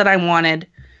pictures that I wanted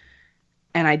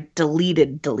and I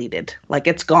deleted. Like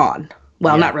it's gone.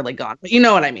 Well, not really gone, but you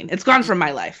know what I mean. It's gone from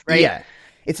my life, right? Yeah.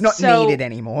 It's not needed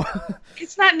anymore.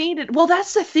 It's not needed. Well,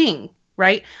 that's the thing,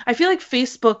 right? I feel like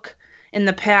Facebook in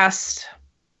the past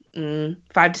 5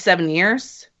 to 7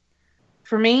 years,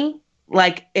 for me,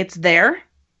 like it's there,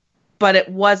 but it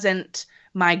wasn't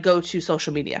my go-to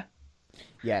social media.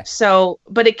 Yeah. So,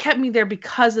 but it kept me there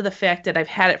because of the fact that I've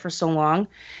had it for so long.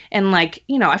 And like,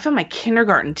 I found my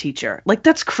kindergarten teacher. Like,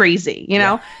 that's crazy,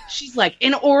 She's like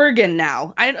in Oregon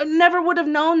now. I never would have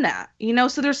known that,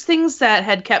 So there's things that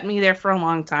had kept me there for a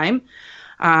long time.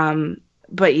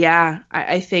 But yeah,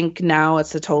 I think now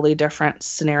it's a totally different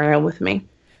scenario with me.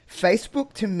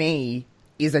 Facebook to me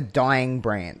is a dying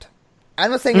brand.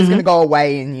 I'm not saying it's going to go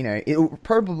away and, it'll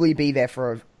probably be there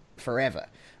for forever.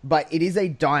 But it is a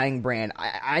dying brand.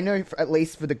 I know, at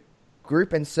least for the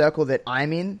group and circle that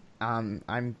I'm in,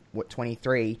 I'm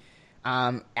 23,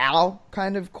 our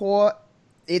kind of core,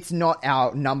 it's not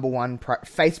our number one.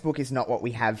 Facebook is not what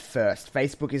we have first.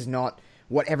 Facebook is not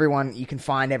what everyone you can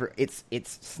find. It's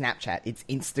Snapchat, it's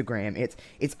Instagram,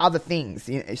 it's other things.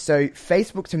 So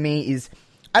Facebook to me is,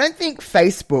 I don't think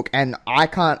Facebook, and I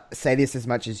can't say this as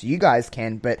much as you guys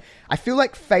can, but I feel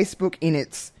like Facebook in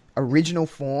its original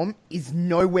form is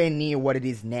nowhere near what it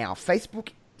is now. Facebook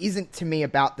isn't to me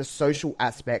about the social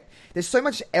aspect. There's so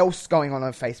much else going on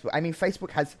Facebook. I mean,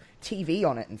 Facebook has TV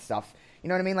on it and stuff. You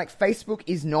know what I mean? Like, Facebook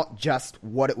is not just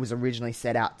what it was originally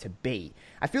set out to be.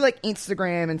 I feel like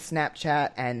Instagram and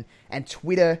Snapchat and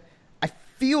Twitter, I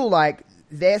feel like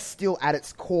they're still at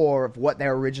its core of what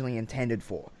they're originally intended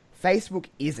for. Facebook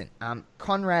isn't.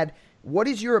 Conrad, what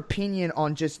is your opinion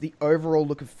on just the overall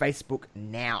look of Facebook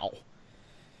now?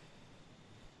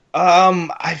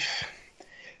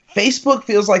 Facebook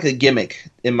feels like a gimmick,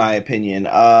 in my opinion.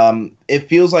 It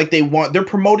feels like they're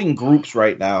promoting groups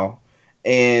right now.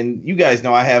 And you guys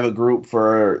know I have a group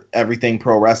for everything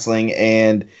pro wrestling,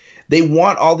 and they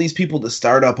want all these people to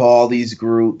start up all these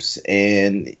groups.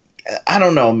 And I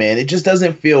don't know, man, it just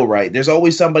doesn't feel right. There's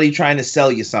always somebody trying to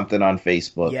sell you something on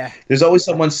Facebook. Yeah. There's always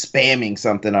someone spamming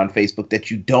something on Facebook that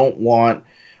you don't want.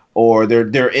 Or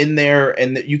they're in there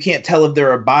and you can't tell if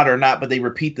they're a bot or not, but they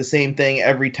repeat the same thing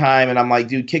every time. And I'm like,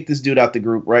 dude, kick this dude out the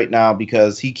group right now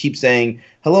because he keeps saying,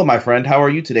 hello, my friend, how are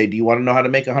you today? Do you want to know how to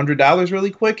make $100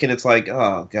 really quick? And it's like,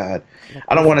 oh, God,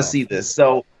 I don't want to see this.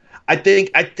 So I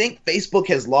think Facebook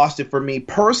has lost it for me.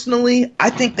 Personally, I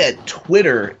think that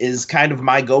Twitter is kind of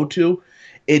my go-to.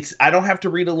 I don't have to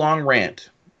read a long rant.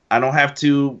 I don't have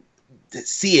to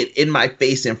see it in my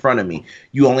face in front of me.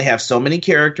 You only have so many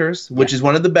characters, which is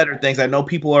one of the better things. I know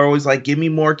people are always like, give me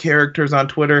more characters on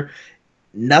Twitter.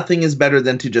 Nothing is better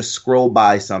than to just scroll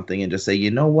by something and just say,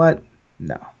 you know what?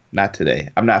 No, Not today.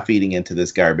 I'm not feeding into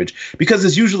this garbage because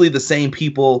it's usually the same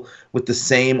people with the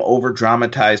same over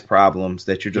dramatized problems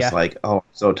that you're just like, oh, I'm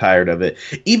so tired of it.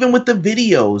 Even with the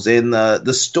videos and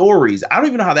the stories, I don't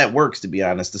even know how that works, to be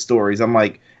honest. The stories, I'm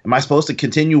like, am I supposed to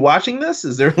continue watching this?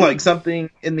 Is there like something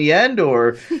in the end,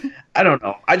 or I don't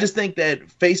know. I just think that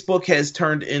Facebook has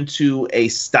turned into a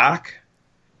stock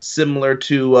similar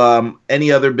to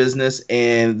any other business,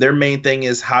 and their main thing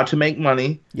is how to make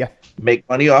money. Yeah. Make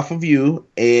money off of you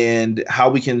and how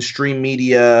we can stream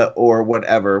media or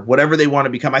whatever they want to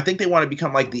become. I think they want to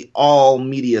become like the all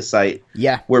media site.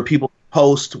 Yeah. Where people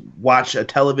post, watch a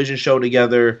television show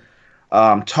together,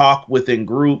 talk within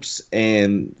groups,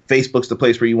 and Facebook's the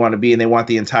place where you want to be, and they want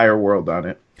the entire world on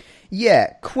it.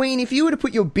 Yeah. Queen, if you were to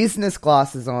put your business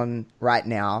glasses on right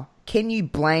now, can you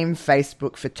blame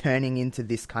Facebook for turning into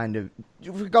this kind of,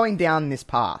 for going down this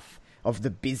path of the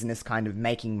business kind of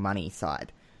making money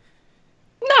side?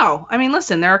 No, I mean,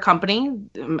 listen, they're a company.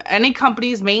 Any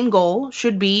company's main goal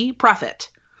should be profit.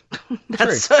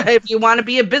 That's if you want to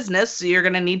be a business, you're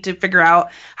going to need to figure out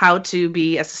how to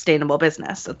be a sustainable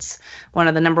business. That's one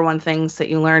of the number one things that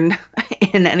you learn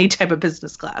in any type of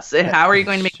business class. How are you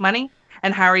going to make money,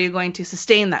 and how are you going to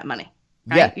sustain that money?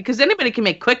 Right? Yeah. Because anybody can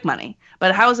make quick money,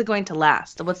 but how is it going to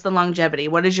last? What's the longevity?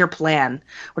 What is your plan?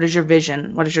 What is your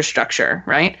vision? What is your structure?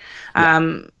 Right?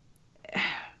 Yeah.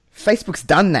 Facebook's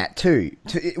done that too.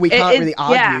 We can't really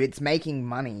argue. Yeah. It's making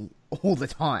money all the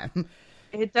time.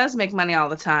 It does make money all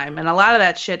the time. And a lot of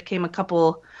that shit came a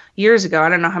couple years ago. I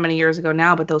don't know how many years ago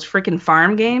now, but those freaking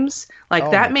farm games, like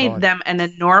that made them an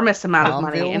enormous amount of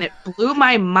money. And it blew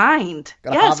my mind.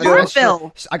 Yes,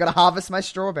 Farmville. I got to harvest my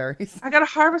strawberries. I got to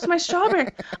harvest my strawberry.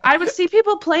 I would see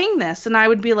people playing this and I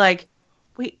would be like,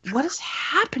 wait, what is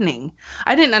happening?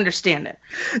 I didn't understand it.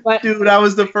 But, dude, I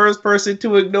was the first person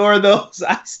to ignore those.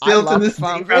 I still to this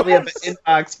day probably have an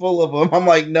inbox full of them. I'm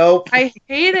like, nope. I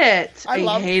hate it. I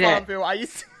love Farmville. I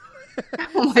used to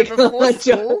oh my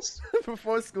God,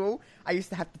 before school, I used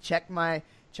to have to check my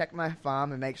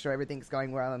farm and make sure everything's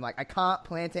going well. I'm like, I can't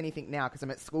plant anything now because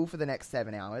I'm at school for the next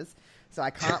 7 hours. So I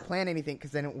can't plant anything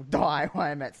because then it will die while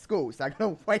I'm at school. So I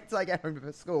gotta wait till I get home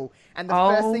from school. And the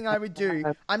first thing I would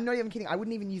do, I'm not even kidding, I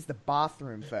wouldn't even use the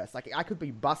bathroom first. Like, I could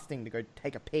be busting to go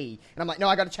take a pee. And I'm like, no,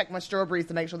 I gotta check my strawberries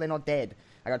to make sure they're not dead.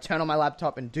 I gotta turn on my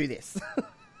laptop and do this.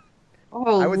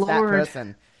 Oh, I was Lord. that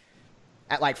person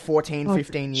at like 14,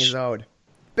 15 years old.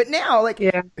 But now, like,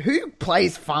 who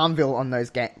plays Farmville on those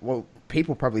games? Well,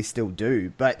 people probably still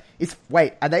do, but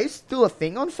are they still a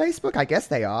thing on Facebook? I guess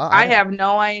they are. I have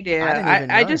no idea.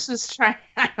 I just was trying.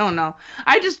 I don't know.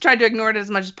 I just tried to ignore it as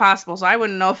much as possible, so I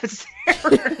wouldn't know if it's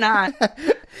there or not.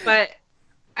 But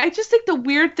I just think the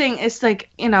weird thing is, like,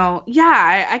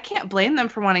 I can't blame them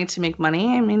for wanting to make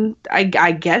money. I mean, I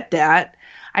get that.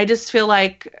 I just feel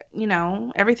like,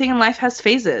 everything in life has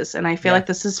phases, and I feel like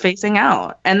this is phasing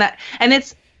out,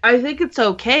 I think it's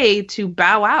okay to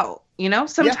bow out.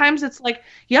 Sometimes it's like,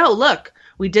 yo, look,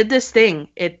 we did this thing.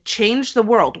 It changed the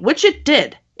world, which it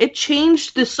did. It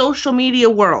changed the social media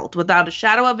world without a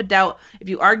shadow of a doubt. If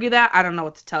you argue that, I don't know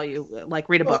what to tell you. Like,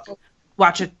 read a book,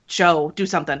 watch a show, do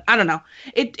something. I don't know.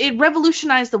 It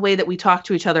revolutionized the way that we talk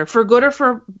to each other, for good or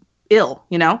for ill,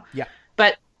 Yeah.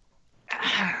 But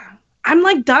I'm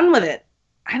like done with it.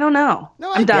 I don't know.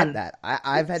 No, I'm done. Get that.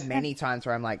 I've had many times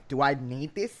where I'm like, do I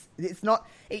need this? It's not.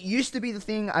 It used to be the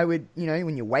thing I would,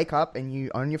 when you wake up and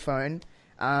you on your phone,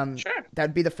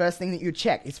 that'd be the first thing that you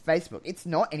check. It's Facebook. It's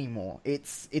not anymore.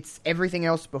 It's everything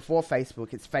else before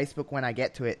Facebook. It's Facebook when I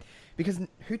get to it. Because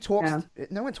who talks? Yeah.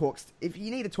 No one talks. If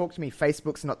you need to talk to me,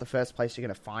 Facebook's not the first place you're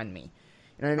going to find me.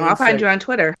 You know what I mean? I'll find you on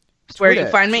Twitter. That's where you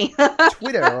find me.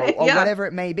 Twitter or whatever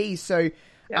it may be. So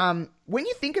when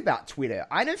you think about Twitter,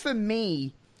 I know for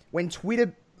me, when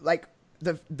Twitter, like,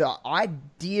 the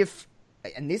idea,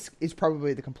 and this is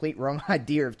probably the complete wrong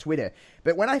idea of Twitter,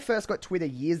 but when I first got Twitter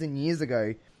years and years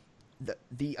ago,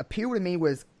 the appeal to me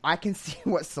was, I can see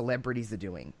what celebrities are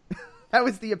doing. That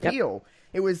was the appeal.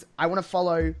 It was, I want to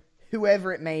follow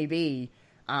whoever it may be,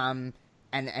 and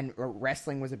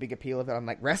wrestling was a big appeal of it. I'm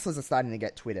like, wrestlers are starting to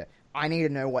get Twitter. I need to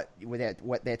know what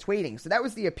they're tweeting. So that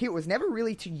was the appeal. It was never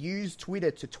really to use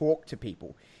Twitter to talk to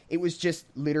people. It was just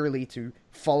literally to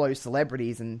follow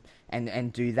celebrities and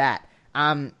do that.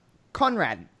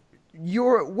 Conrad,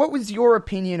 what was your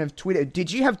opinion of Twitter?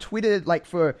 Did you have Twitter like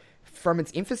from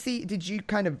its infancy? Did you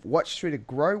kind of watch Twitter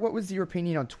grow? What was your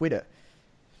opinion on Twitter?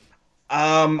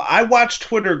 I watched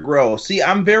Twitter grow. See,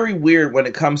 I'm very weird when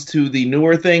it comes to the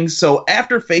newer things. So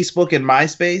after Facebook and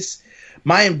MySpace,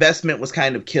 my investment was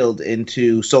kind of killed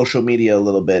into social media a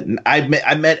little bit. And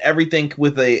I met everything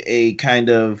with a kind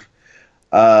of,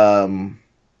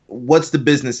 what's the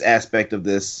business aspect of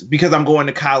this? Because I'm going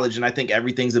to college and I think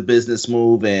everything's a business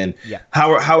move. And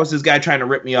how is this guy trying to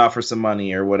rip me off for some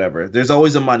money or whatever? There's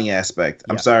always a money aspect.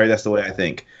 I'm sorry, that's the way I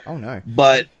think. Oh no.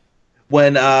 But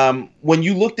when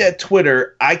you looked at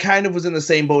Twitter, I kind of was in the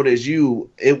same boat as you.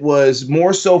 It was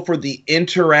more so for the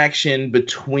interaction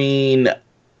between,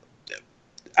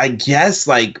 I guess,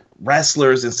 like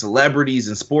wrestlers and celebrities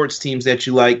and sports teams that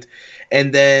you liked.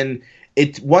 And then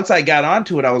once I got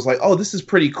onto it, I was like, oh, this is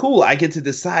pretty cool. I get to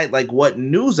decide like what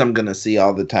news I'm going to see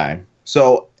all the time.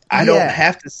 So I don't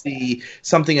have to see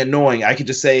something annoying. I could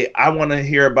just say, I want to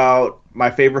hear about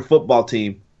my favorite football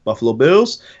team, Buffalo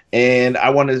Bills, and I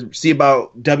want to see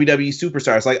about WWE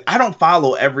superstars. Like, I don't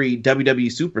follow every WWE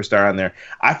superstar on there.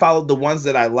 I followed the ones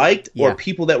that I liked or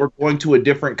people that were going to a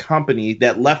different company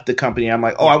that left the company. I'm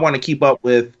like, oh, I want to keep up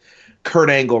with Kurt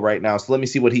Angle right now, so let me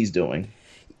see what he's doing.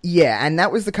 Yeah, and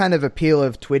that was the kind of appeal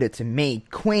of Twitter to me.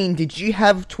 Queen, did you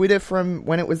have Twitter from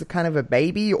when it was a kind of a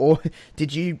baby, or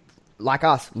did you, like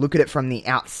us, look at it from the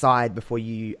outside before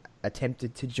you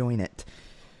attempted to join it?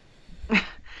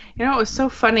 You know, what was so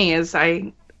funny is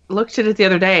I looked at it the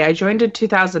other day. I joined in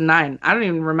 2009. I don't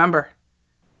even remember.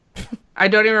 I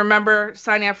don't even remember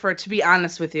signing up for it, to be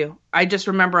honest with you. I just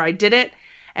remember I did it,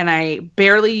 and I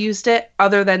barely used it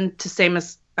other than the same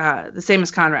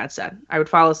as Conrad said. I would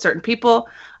follow certain people.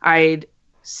 I'd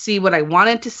see what I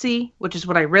wanted to see, which is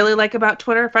what I really like about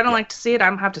Twitter. If I don't like to see it, I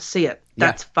don't have to see it.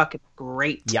 That's fucking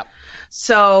great. Yep.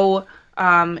 So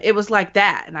it was like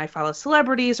that. And I followed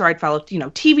celebrities, or I'd follow,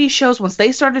 TV shows once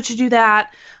they started to do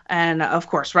that. And of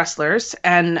course, wrestlers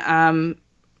and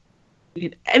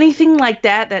anything like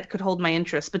that could hold my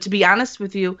interest. But to be honest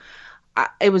with you,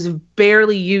 it was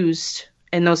barely used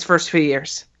in those first few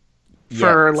years.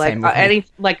 For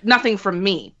nothing from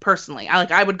me personally.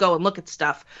 I would go and look at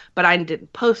stuff, but I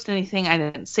didn't post anything. I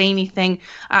didn't say anything.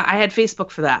 I had Facebook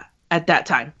for that at that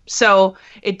time, so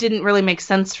it didn't really make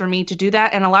sense for me to do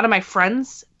that. And a lot of my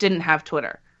friends didn't have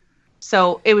Twitter,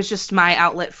 so it was just my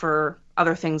outlet for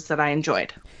other things that I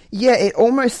enjoyed. Yeah, it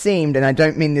almost seemed, and I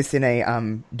don't mean this in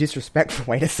a disrespectful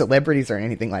way to celebrities or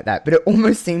anything like that, but it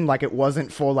almost seemed like it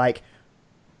wasn't for like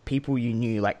people you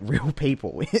knew, like real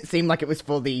people. It seemed like it was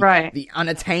for the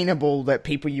unattainable, that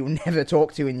people you'll never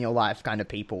talk to in your life kind of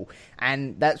people.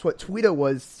 And that's what Twitter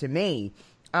was to me.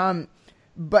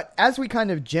 But as we kind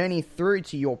of journey through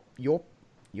to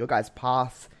your guys'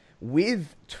 path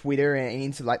with Twitter and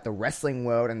into like the wrestling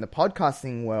world and the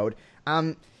podcasting world,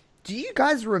 do you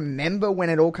guys remember when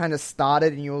it all kind of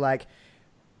started and you were like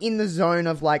in the zone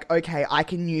of like, okay, I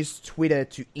can use Twitter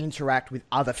to interact with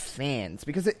other fans?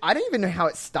 Because I don't even know how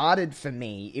it started for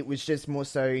me. It was just more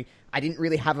so, I didn't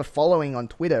really have a following on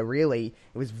Twitter, really.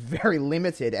 It was very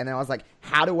limited. And I was like,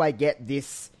 how do I get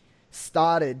this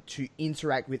started to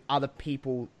interact with other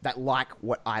people that like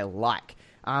what I like?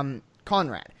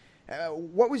 Conrad,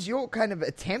 what was your kind of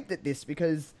attempt at this?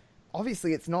 Because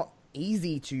obviously it's not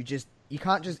easy to just, you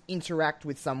can't just interact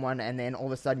with someone and then all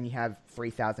of a sudden you have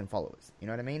 3,000 followers. You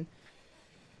know what I mean?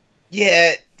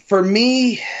 Yeah, for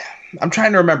me, I'm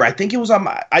trying to remember. I think it was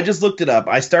I just looked it up.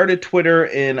 I started Twitter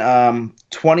in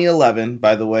 2011,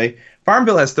 by the way.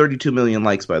 Farmville has 32 million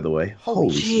likes, by the way.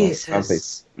 Holy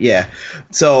Jesus. Yeah.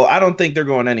 So I don't think they're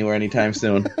going anywhere anytime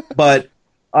soon. But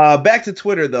back to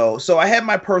Twitter, though. So I had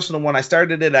my personal one. I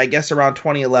started it, I guess, around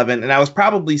 2011. And I was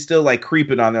probably still like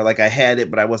creeping on there. Like I had it,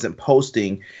 but I wasn't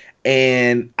posting.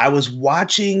 And I was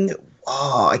watching,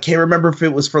 I can't remember if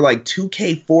it was for like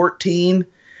 2K14.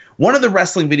 One of the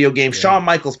wrestling video games, Shawn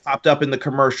Michaels popped up in the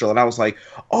commercial. And I was like,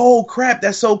 oh, crap,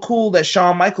 that's so cool that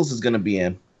Shawn Michaels is going to be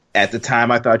in. At the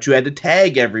time, I thought you had to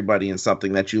tag everybody in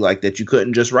something that you liked, that you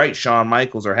couldn't just write Shawn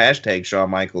Michaels or hashtag Shawn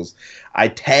Michaels. I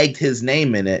tagged his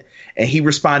name in it, and he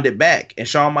responded back. And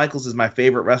Shawn Michaels is my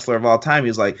favorite wrestler of all time. He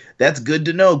was like, that's good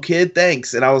to know, kid.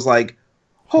 Thanks. And I was like,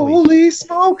 holy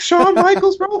smoke, Shawn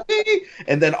Michaels wrote me.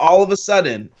 And then all of a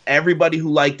sudden, everybody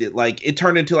who liked it, like it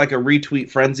turned into like a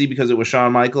retweet frenzy because it was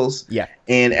Shawn Michaels. Yeah.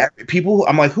 And people,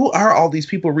 I'm like, who are all these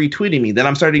people retweeting me? Then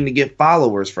I'm starting to get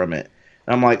followers from it.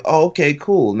 And I'm like, oh, okay,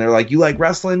 cool. And they're like, you like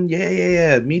wrestling?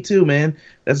 Yeah. Me too, man.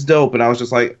 That's dope. And I was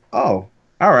just like, oh,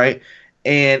 all right.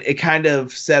 And it kind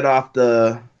of set off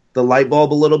the light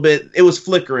bulb a little bit. It was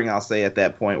flickering, I'll say, at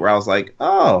that point where I was like,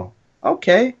 oh,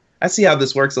 okay. I see how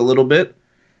this works a little bit.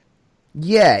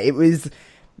 Yeah, it was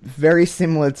very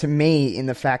similar to me in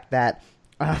the fact that,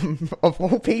 of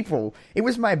all people, it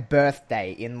was my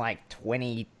birthday in like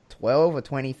 2012 or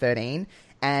 2013.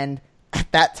 And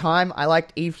at that time, I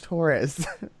liked Eve Torres,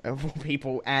 of all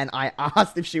people, and I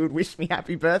asked if she would wish me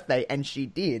happy birthday, and she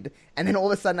did. And then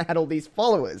all of a sudden, I had all these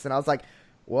followers, and I was like,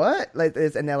 what? Like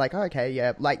this, and they're like, oh, okay,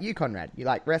 yeah, like you, Conrad, you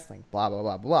like wrestling, blah, blah,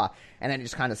 blah, blah. And then it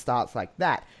just kind of starts like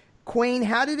that. Queen,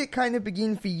 how did it kind of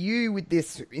begin for you with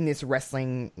this, in this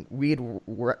weird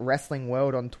wrestling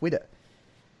world on Twitter?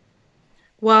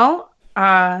 Well,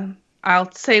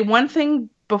 I'll say one thing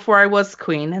before I was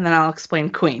Queen, and then I'll explain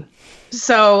Queen.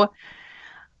 So,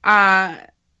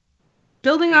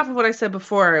 building off of what I said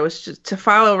before, it was just to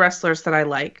follow wrestlers that I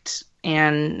liked.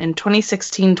 And in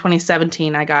 2016,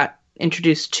 2017, I got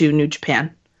introduced to New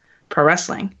Japan Pro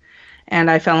Wrestling. And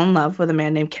I fell in love with a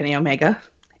man named Kenny Omega.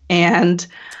 And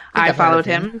I followed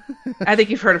him. I think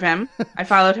you've heard of him. I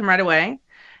followed him right away.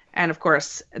 And of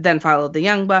course, then followed the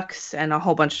Young Bucks and a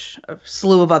whole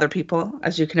slew of other people,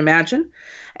 as you can imagine.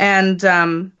 And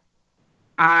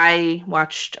I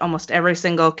watched almost every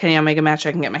single Kenny Omega match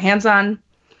I can get my hands on.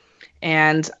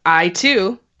 And I,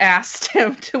 too, asked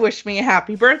him to wish me a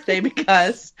happy birthday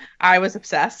because I was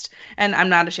obsessed. And I'm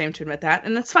not ashamed to admit that.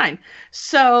 And that's fine.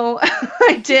 So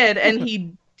I did.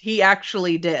 And he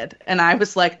actually did. And I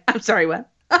was like, I'm sorry, what?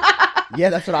 Yeah,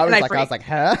 that's what I was like. I was like,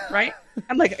 huh? Right?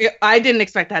 I'm like, I didn't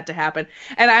expect that to happen.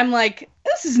 And I'm like,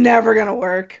 this is never going to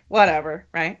work. Whatever.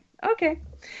 Right? Okay.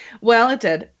 Well, it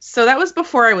did. So that was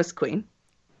before I was Queen.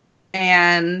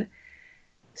 And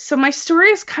so my story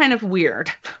is kind of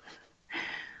weird.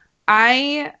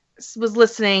 I was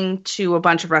listening to a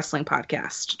bunch of wrestling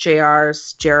podcasts,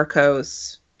 JR's,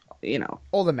 Jericho's,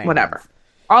 all the main whatever. ones.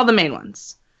 All the main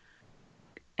ones.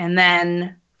 And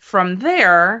then from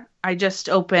there, I just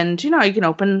opened, you can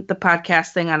open the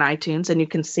podcast thing on iTunes and you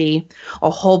can see a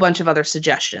whole bunch of other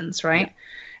suggestions, right? Yeah.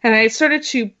 And I started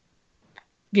to,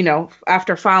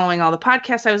 after following all the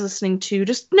podcasts I was listening to,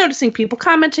 just noticing people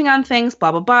commenting on things,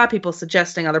 blah, blah, blah, people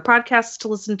suggesting other podcasts to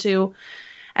listen to.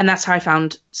 And that's how I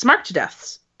found Smart to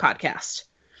Death's podcast.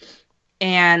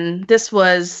 And this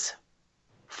was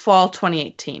fall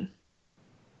 2018.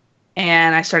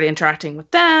 And I started interacting with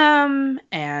them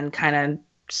and kind of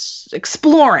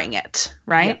exploring it,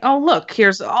 right? Yeah. Oh, look,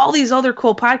 here's all these other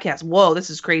cool podcasts. Whoa, this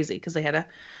is crazy, because they had a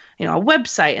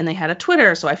website and they had a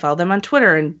Twitter, so I followed them on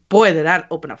Twitter, and boy, did that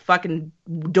open a fucking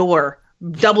door,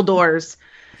 double doors.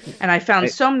 And I found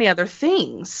so many other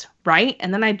things, right?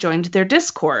 And then I joined their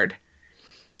Discord.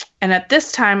 And at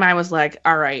this time I was like,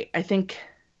 all right, I think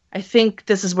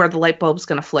this is where the light bulb's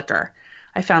going to flicker.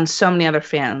 I found so many other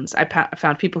fans. I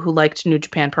found people who liked New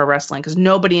Japan Pro Wrestling, because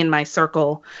nobody in my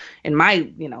circle, in my,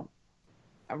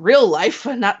 real life,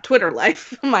 not Twitter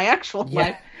life, my actual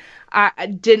life, I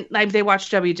didn't, they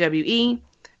watched WWE,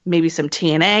 maybe some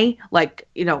TNA,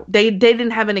 they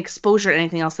didn't have an exposure to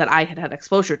anything else that I had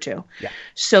exposure to. Yeah.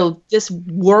 So this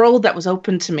world that was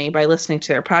open to me by listening to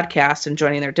their podcast and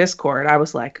joining their Discord, I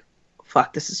was like,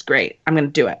 fuck, this is great. I'm going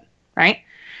to do it. Right.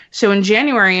 So in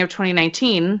January of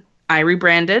 2019, I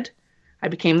rebranded. I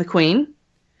became the Queen.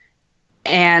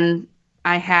 And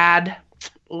I had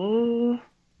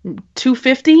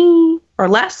 250 or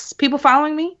less people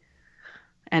following me.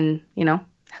 And,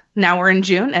 now we're in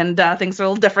June and things are a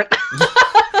little different.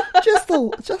 just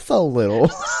a little.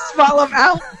 Swallow them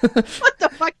out. What the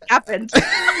fuck happened?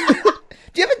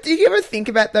 Do you ever think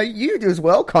about, though, you do as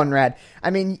well, Conrad? I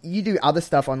mean, you do other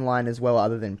stuff online as well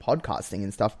other than podcasting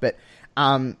and stuff, but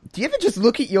do you ever just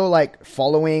look at your,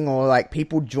 following or,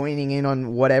 people joining in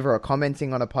on whatever or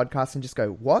commenting on a podcast and just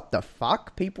go, what the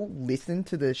fuck? People listen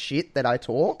to the shit that I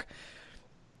talk?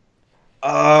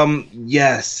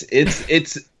 Yes.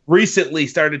 It's recently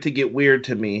started to get weird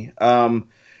to me.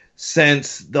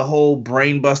 Since the whole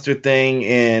Brainbuster thing,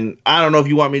 and I don't know if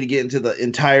you want me to get into the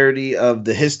entirety of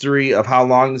the history of how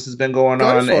long this has been going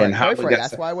on and how we got.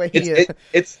 That's why we're here.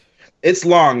 It's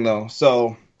long though,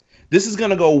 so this is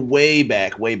gonna go way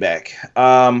back.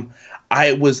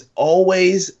 I was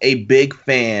always a big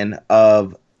fan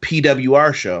of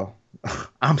PWR show.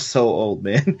 I'm so old,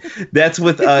 man. That's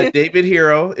with David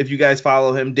Hero. If you guys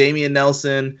follow him, Damian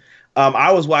Nelson.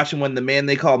 I was watching when the man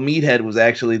they call Meathead was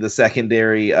actually the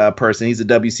secondary person. He's a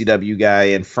WCW guy,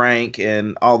 and Frank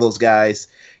and all those guys.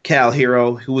 Cal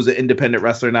Hero, who was an independent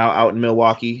wrestler now out in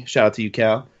Milwaukee. Shout out to you,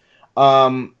 Cal.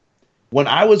 When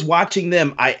I was watching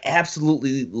them, I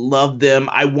absolutely loved them.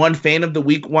 I won Fan of the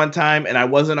Week one time, and I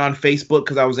wasn't on Facebook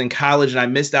because I was in college, and I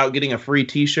missed out getting a free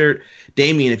T-shirt.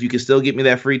 Damien, if you could still get me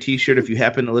that free T-shirt, if you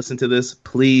happen to listen to this,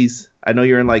 please. I know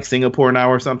you're in Singapore now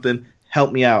or something.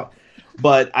 Help me out.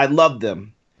 But I loved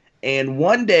them. And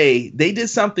one day they did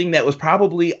something that was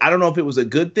probably, I don't know if it was a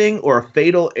good thing or a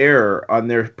fatal error on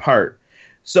their part.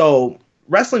 So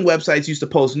wrestling websites used to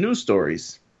post news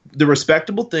stories. The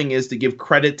respectable thing is to give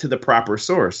credit to the proper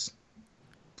source.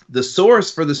 The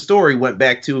source for the story went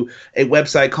back to a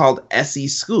website called SE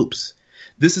Scoops.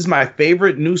 this is my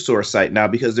favorite news source site now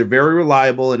because they're very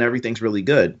reliable and everything's really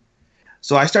good.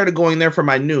 So I started going there for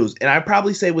my news. And I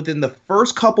probably say within the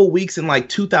first couple weeks in like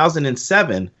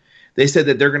 2007, they said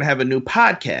that they're going to have a new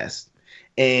podcast.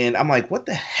 And I'm like, what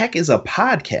the heck is a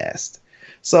podcast?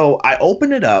 So I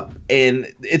open it up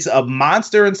and it's a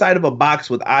monster inside of a box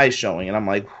with eyes showing. And I'm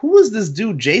like, who is this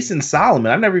dude, Jason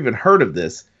Solomon? I've never even heard of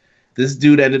this. This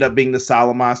dude ended up being the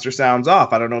Solomon Monster Sounds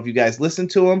Off. I don't know if you guys listen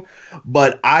to him,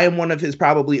 but I am one of his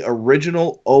probably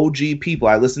original OG people.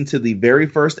 I listened to the very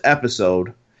first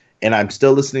episode and I'm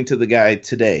still listening to the guy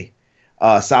today.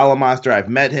 Solomon Monster, I've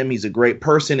met him. He's a great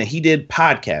person and he did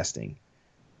podcasting.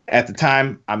 At the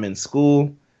time, I'm in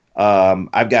school.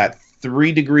 I've got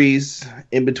 3 degrees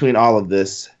in between all of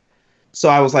this. So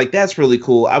I was like, that's really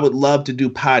cool. I would love to do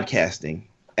podcasting.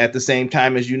 At the same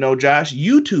time, as you know, Josh,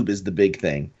 YouTube is the big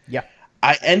thing. Yeah.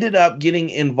 I ended up getting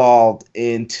involved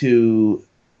into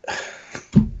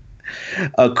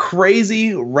a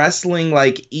crazy wrestling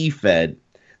like E-Fed.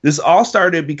 This all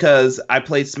started because I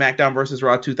played SmackDown vs.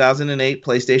 Raw 2008,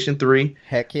 PlayStation 3.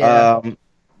 Heck yeah.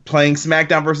 Playing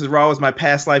SmackDown vs. Raw as my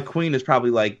past life queen is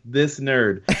probably like this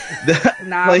nerd.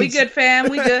 Nah, we good, fam.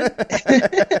 We good.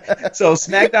 So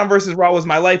SmackDown vs. Raw was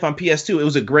my life on PS2. It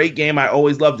was a great game. I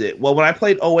always loved it. Well, when I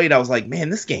played 08, I was like,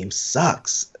 man, this game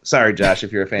sucks. Sorry, Josh,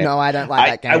 if you're a fan. No, I don't like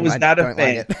that game. I was not a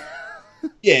fan. Like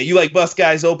Yeah, you like bust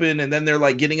guys open and then they're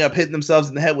like getting up, hitting themselves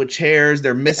in the head with chairs.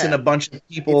 They're missing a bunch of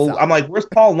people. I'm like, where's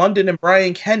Paul London and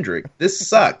Brian Kendrick? This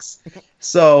sucks.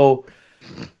 So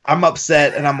I'm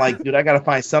upset and I'm like, dude, I got to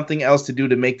find something else to do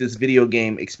to make this video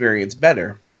game experience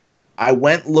better. I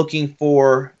went looking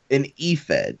for an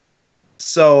E-Fed.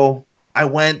 So I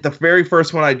went, the very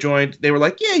first one I joined, they were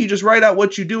like, yeah, you just write out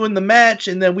what you do in the match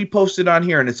and then we post it on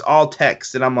here and it's all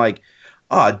text. And I'm like,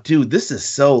 oh, dude, this is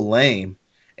so lame.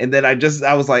 And then I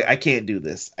was like, I can't do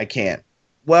this. I can't.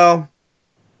 Well,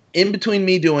 in between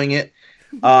me doing it,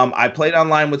 I played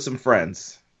online with some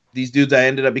friends. These dudes I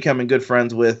ended up becoming good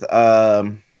friends with,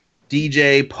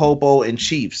 DJ, Popo, and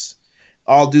Chiefs.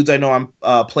 All dudes I know on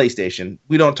PlayStation.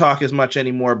 We don't talk as much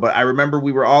anymore, but I remember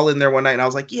we were all in there one night, and I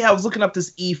was like, yeah, I was looking up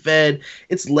this E-Fed.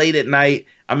 It's late at night.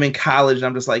 I'm in college, and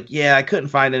I'm just like, yeah, I couldn't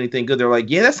find anything good. They're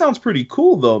like, yeah, that sounds pretty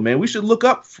cool, though, man. We should look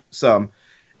up some.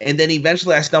 And then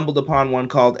eventually I stumbled upon one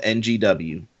called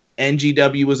NGW.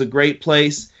 NGW was a great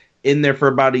place. In there for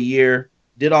about a year.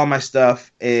 Did all my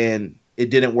stuff, and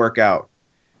it didn't work out.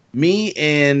 Me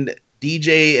and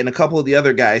DJ and a couple of the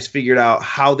other guys figured out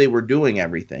how they were doing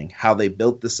everything, how they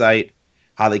built the site,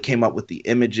 how they came up with the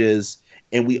images,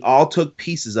 and we all took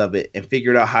pieces of it and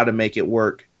figured out how to make it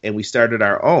work, and we started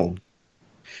our own.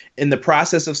 In the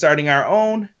process of starting our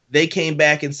own, they came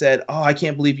back and said, oh, I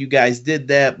can't believe you guys did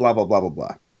that, blah, blah, blah, blah,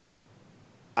 blah.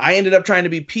 I ended up trying to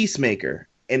be peacemaker,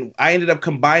 and I ended up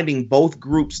combining both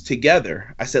groups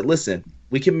together. I said, listen,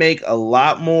 we can make a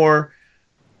lot more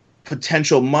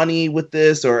potential money with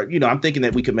this, or, you know, I'm thinking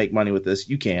that we could make money with this.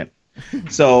 You can't.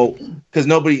 So, because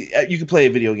you can play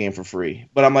a video game for free.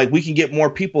 But I'm like, we can get more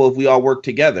people if we all work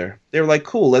together. They were like,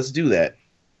 cool, let's do that.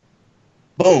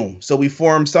 Boom. So we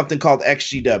formed something called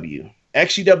XGW.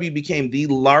 XGW became the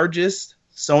largest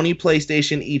Sony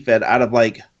PlayStation E-Fed out of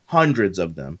like hundreds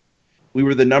of them. We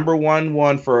were the number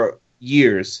one for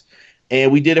years.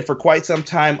 And we did it for quite some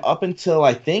time up until,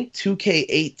 I think,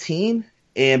 2K18.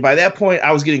 And by that point,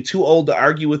 I was getting too old to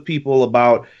argue with people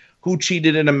about who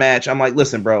cheated in a match. I'm like,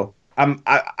 listen, bro,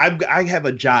 I have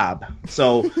a job.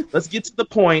 So let's get to the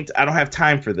point. I don't have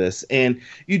time for this. And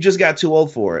you just got too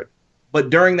old for it. But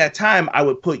during that time, I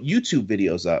would put YouTube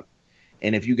videos up.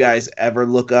 And if you guys ever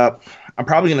look up, I'm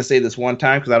probably going to say this one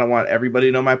time because I don't want everybody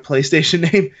to know my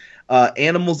PlayStation name,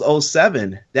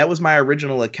 Animals07. That was my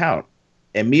original account.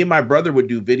 And me and my brother would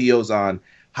do videos on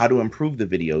how to improve the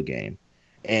video game.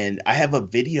 And I have a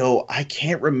video, I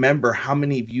can't remember how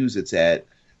many views it's at.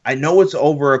 I know it's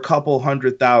over a couple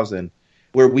 100,000,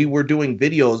 where we were doing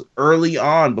videos early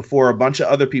on before a bunch of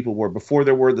other people were, before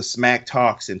there were the Smack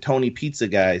Talks and Tony Pizza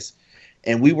guys.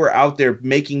 And we were out there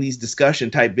making these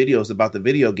discussion type videos about the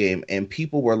video game, and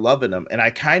people were loving them. And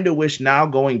I kind of wish now,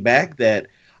 going back, that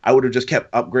I would have just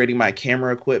kept upgrading my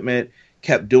camera equipment,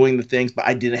 kept doing the things, but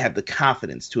I didn't have the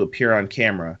confidence to appear on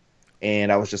camera.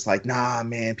 And I was just like, nah,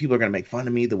 man, people are going to make fun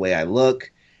of me the way I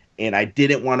look. And I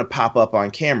didn't want to pop up on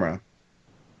camera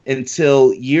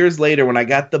until years later when I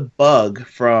got the bug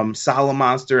from Solomon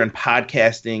Monster and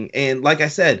podcasting. And like I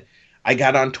said, I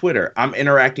got on Twitter. I'm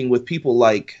interacting with people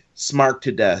like Smart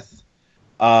to Death.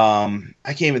 I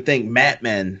can't even think,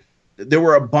 Matmen. There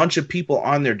were a bunch of people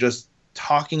on there just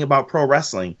talking about pro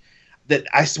wrestling. That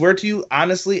I swear to you,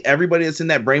 honestly, everybody that's in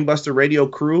that Brainbuster Radio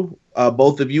crew,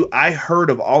 both of you, I heard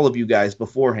of all of you guys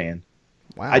beforehand.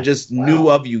 Wow. I just knew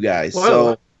of you guys. Whoa.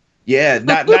 So yeah,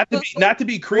 not to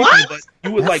be creepy, What? but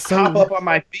you would That's pop up on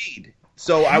my feed.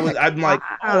 So I'm like,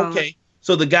 oh, Wow. okay.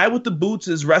 So the guy with the boots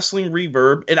is Wrestling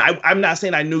Reverb, and I'm not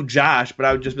saying I knew Josh, but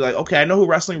I would just be like, okay, I know who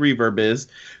Wrestling Reverb is.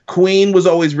 Queen was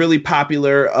always really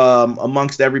popular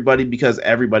amongst everybody because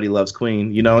everybody loves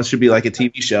Queen. You know, it should be like a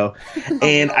TV show.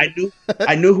 And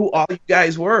I knew who all you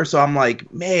guys were. So I'm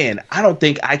like, man, I don't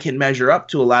think I can measure up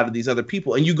to a lot of these other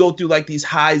people. And you go through like these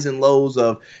highs and lows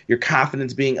of your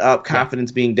confidence being up,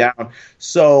 confidence being down.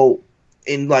 So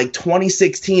in like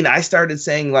 2016, I started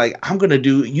saying like, I'm going to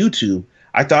do YouTube.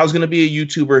 I thought I was going to be a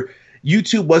YouTuber.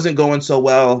 YouTube wasn't going so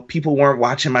well. People weren't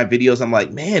watching my videos. I'm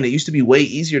like, man, it used to be way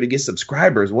easier to get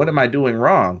subscribers. What am I doing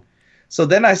wrong? So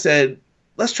then I said,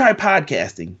 let's try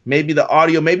podcasting. Maybe the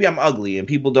audio, maybe I'm ugly and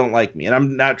people don't like me. And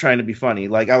I'm not trying to be funny.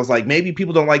 Like I was like, maybe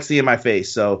people don't like seeing my face.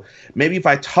 So maybe if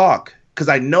I talk, because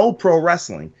I know pro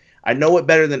wrestling, I know it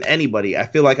better than anybody. I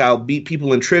feel like I'll beat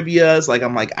people in trivias. Like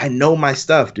I'm like, I know my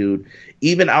stuff, dude,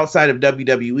 even outside of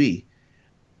WWE.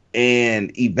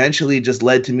 And eventually it just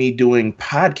led to me doing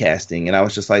podcasting. And I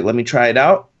was just like, let me try it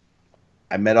out.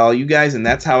 I met all you guys, and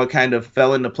that's how it kind of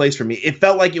fell into place for me. It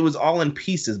felt like it was all in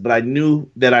pieces, but I knew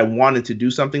that I wanted to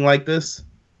do something like this.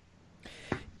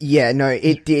 Yeah, no,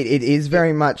 it did. It is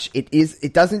very much,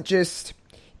 it doesn't just,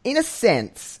 in a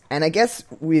sense, and I guess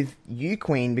with you,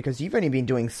 Queen, because you've only been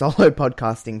doing solo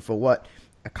podcasting for what,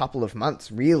 a couple of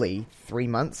months, really? 3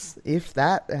 months, if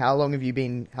that? How long has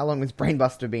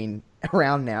Brainbuster been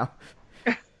around now?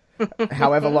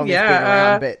 However long it's been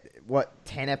around, but what,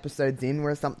 10 episodes in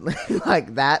or something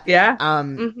like that? Yeah.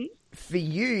 For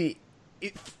you,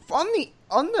 on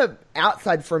the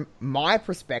outside, from my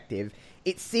perspective,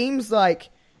 it seems like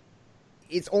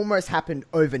it's almost happened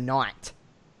overnight.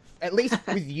 At least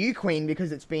with you, Queen,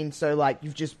 because it's been so like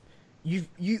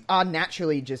you are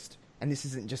naturally just, and this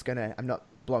isn't just gonna, I'm not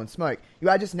blowing smoke. You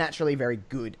are just naturally very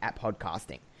good at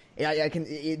podcasting.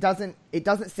 It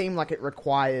doesn't seem like it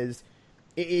requires.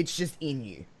 It's just in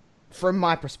you, from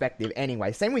my perspective.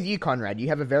 Anyway, same with you, Conrad. You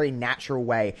have a very natural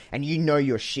way, and you know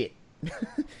your shit.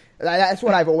 That's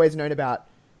what I've always known about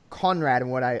Conrad,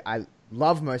 and what I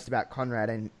love most about Conrad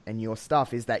and your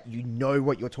stuff is that you know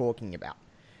what you're talking about.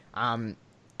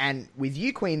 And with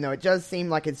you, Queen, though, it does seem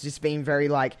like it's just been very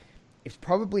like, it's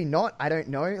probably not. I don't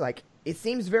know. Like, it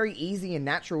seems very easy and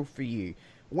natural for you.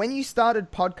 When you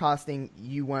started podcasting,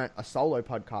 you weren't a solo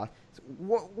podcast.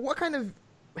 What kind of,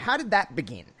 how did that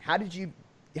begin? How did you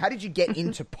get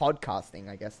into podcasting,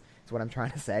 I guess is what I'm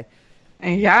trying to say.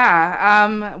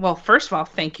 Yeah. Well, first of all,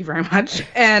 thank you very much.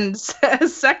 And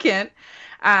second,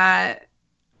 I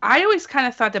always kind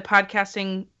of thought that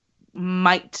podcasting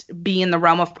might be in the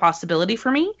realm of possibility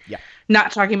for me. Yeah.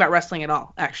 Not talking about wrestling at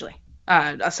all, actually.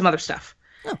 Some other stuff.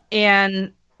 Oh.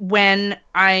 And when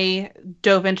I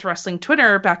dove into wrestling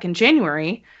Twitter back in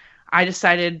January, I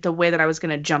decided the way that I was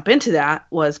going to jump into that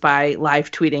was by live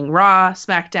tweeting Raw,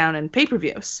 SmackDown, and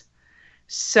pay-per-views.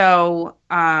 So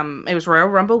it was Royal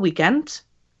Rumble weekend,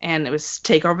 and it was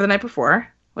TakeOver the night before,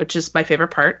 which is my favorite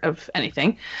part of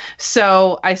anything.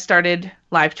 So I started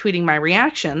live tweeting my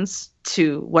reactions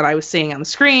to what I was seeing on the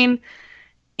screen,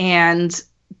 and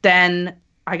then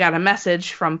I got a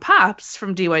message from Pops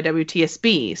from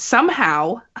DYWTSB.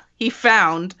 Somehow he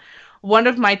found one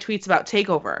of my tweets about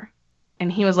TakeOver,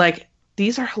 and he was like,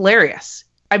 these are hilarious.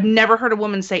 I've never heard a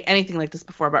woman say anything like this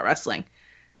before about wrestling.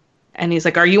 And he's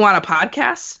like, are you on a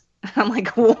podcast? And I'm like,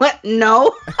 what?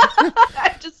 No.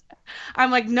 I'm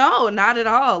like, no, not at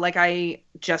all. Like, I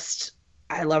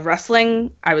love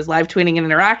wrestling. I was live tweeting and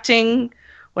interacting,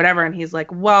 whatever. And he's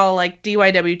like, well, like,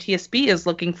 DYWTSB is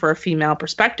looking for a female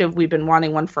perspective. We've been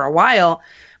wanting one for a while,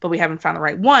 but we haven't found the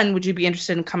right one. Would you be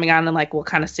interested in coming on and, like, we'll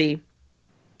kind of see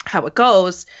how it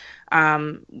goes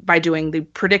by doing the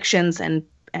predictions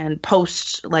and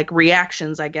post, like,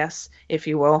 reactions, I guess, if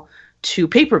you will, to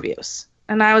pay-per-views.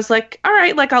 And I was like, all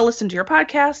right, like, I'll listen to your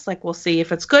podcast. Like, we'll see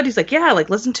if it's good. He's like, yeah, like,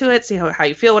 listen to it, see how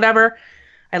you feel, whatever.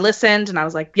 I listened, and I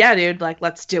was like, yeah, dude, like,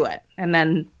 let's do it. And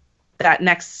then that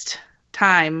next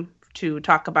time to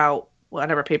talk about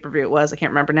whatever pay-per-view it was, I can't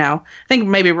remember now. I think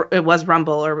maybe it was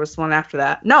Rumble or it was one after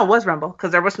that. No, it was Rumble,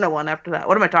 because there was no one after that.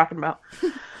 What am I talking about?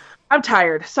 I'm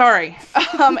tired. Sorry.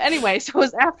 Anyway, so it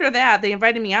was after that. They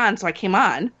invited me on, so I came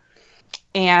on.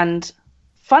 And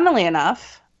funnily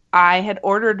enough, I had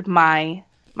ordered my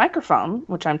microphone,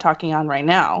 which I'm talking on right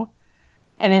now,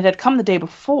 and it had come the day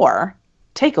before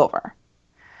TakeOver.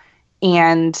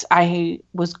 And I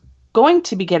was going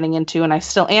to be getting into, and I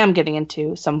still am getting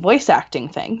into, some voice acting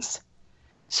things.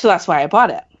 So that's why I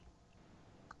bought it.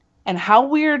 And how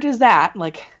weird is that?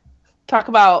 Like, talk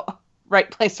about right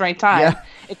place, right time. Yeah.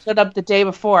 It showed up the day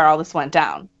before all this went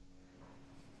down.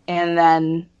 And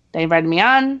then they invited me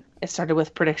on. It started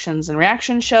with predictions and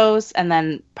reaction shows. And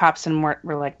then Pops and Mort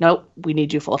were like, nope, we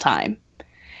need you full time.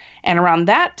 And around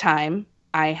that time,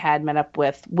 I had met up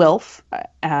with Wilf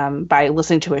by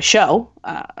listening to his show.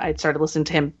 I'd started listening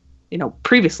to him,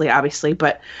 previously, obviously,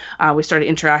 but we started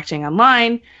interacting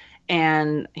online.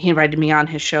 And he invited me on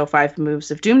his show, 5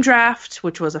 Moves of Doom Draft,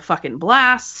 which was a fucking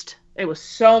blast. It was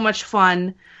so much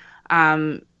fun.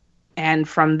 And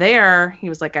from there, he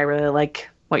was like, I really like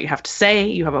what you have to say.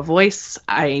 You have a voice.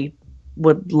 I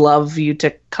would love you to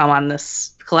come on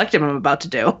this collective I'm about to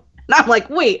do. And I'm like,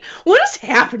 wait, what is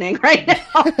happening right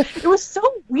now? It was so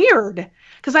weird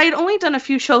because I had only done a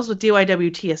few shows with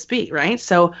DYWTSB, right?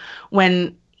 So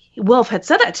when Wilf had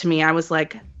said that to me, I was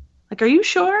like, are you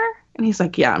sure? And he's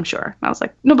like, yeah, I'm sure. And I was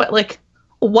like, no, but like,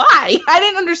 why? I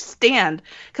didn't understand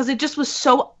because it just was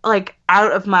so like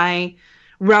out of my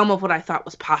realm of what I thought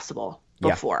was possible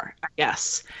before, I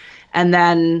guess. And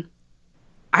then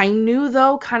I knew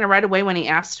though kind of right away when he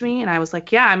asked me and I was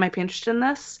like, yeah, I might be interested in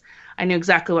this. I knew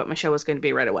exactly what my show was going to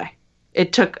be right away.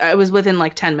 It was within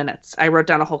like 10 minutes. I wrote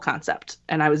down a whole concept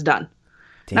and I was done.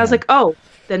 And I was like, oh,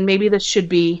 then maybe this should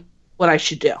be what I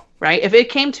should do, right? If it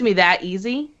came to me that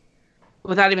easy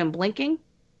without even blinking,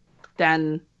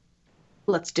 then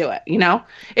let's do it,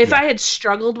 If I had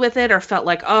struggled with it or felt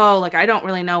like, oh, like I don't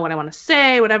really know what I want to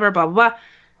say, whatever, blah, blah, blah,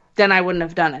 then I wouldn't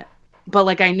have done it. But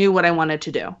like I knew what I wanted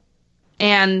to do.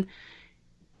 And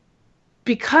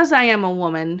because I am a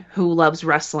woman who loves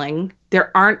wrestling,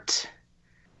 there aren't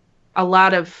a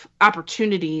lot of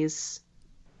opportunities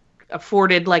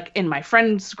afforded like in my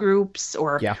friends groups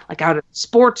or like out at a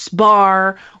sports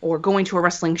bar or going to a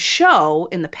wrestling show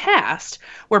in the past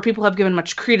where people have given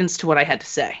much credence to what I had to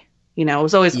say. It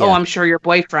was always, oh, I'm sure your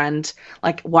boyfriend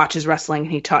like watches wrestling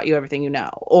and he taught you everything you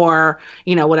know, or,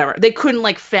 whatever. They couldn't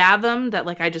like fathom that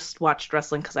like I just watched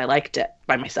wrestling because I liked it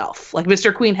by myself. Like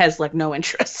Mr. Queen has like no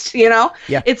interest, Yeah.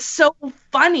 It's so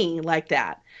funny like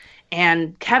that.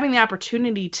 And having the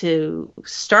opportunity to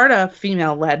start a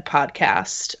female-led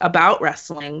podcast about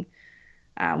wrestling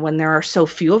when there are so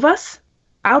few of us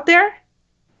out there,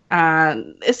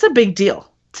 it's a big deal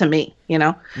to me,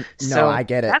 No, So I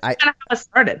get it. That's kind of how it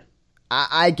started.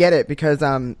 I get it because,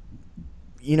 I've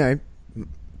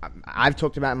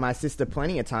talked about my sister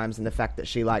plenty of times and the fact that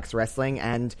she likes wrestling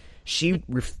and she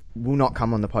will not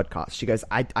come on the podcast. She goes,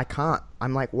 I can't.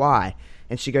 I'm like, why?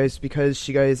 And she goes,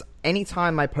 because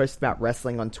anytime I post about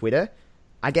wrestling on Twitter,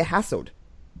 I get hassled.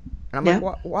 And I'm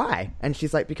like, why? And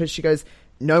she's like, because she goes,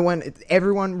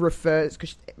 everyone refers,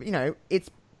 because, it's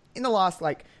in the last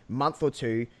like month or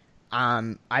two,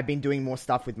 I've been doing more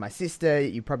stuff with my sister.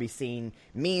 You've probably seen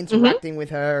me interacting with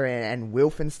her and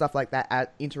Wilf and stuff like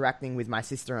that, interacting with my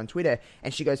sister on Twitter.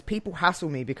 And she goes, people hassle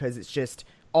me because it's just,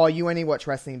 oh, you only watch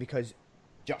wrestling because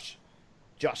Josh.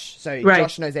 So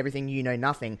Josh knows everything, you know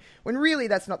nothing. When really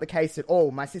that's not the case at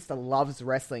all. My sister loves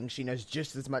wrestling. She knows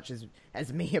just as much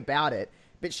as me about it.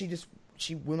 But she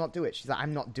will not do it. She's like,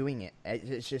 I'm not doing it.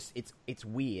 It's just, it's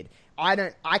weird.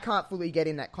 I can't fully get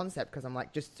in that concept because I'm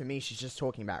like, just to me, she's just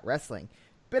talking about wrestling.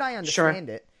 But I understand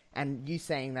it. And you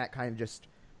saying that kind of just,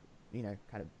 kind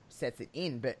of sets it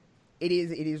in. But it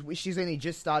is, she's only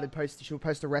just started she'll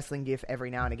post a wrestling gif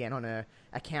every now and again on her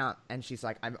account. And she's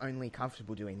like, I'm only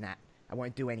comfortable doing that. I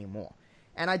won't do any more.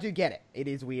 And I do get it. It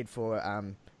is weird for,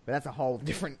 but that's a whole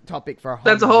different topic for a whole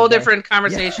That's a whole different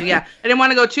conversation, yeah. I didn't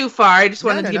want to go too far. I just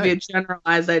wanted to give you a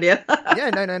generalized idea.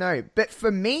 No. But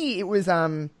for me, it was,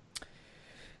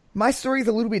 my story is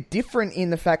a little bit different in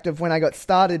the fact of when I got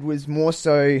started was more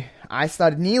so, I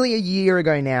started nearly a year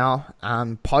ago now,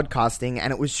 podcasting,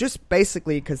 and it was just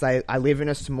basically because I live in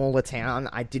a smaller town.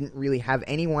 I didn't really have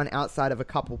anyone outside of a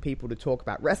couple people to talk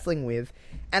about wrestling with,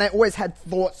 and I always had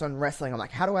thoughts on wrestling. I'm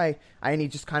like, how do I only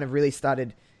just kind of really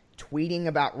started tweeting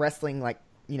about wrestling, like,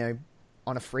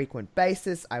 on a frequent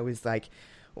basis. I was like,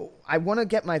 I want to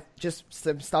get just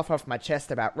some stuff off my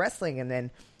chest about wrestling, and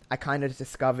then I kind of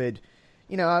discovered,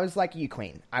 I was like you,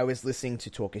 Queen. I was listening to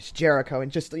Talk is Jericho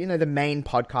and just, the main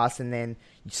podcast, and then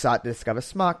you start to discover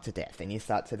Smart to Death, and you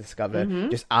start to discover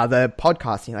just other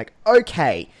podcasts, and you're like,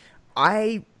 okay,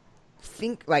 I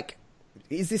think, like,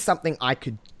 is this something I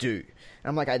could do? And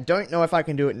I'm like, I don't know if I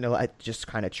can do it until I just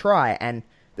kind of try, and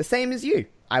the same as you.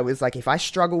 I was like, if I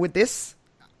struggle with this,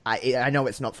 I know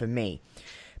it's not for me.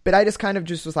 But I just kind of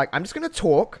just was like, I'm just going to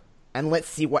talk, and let's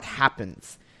see what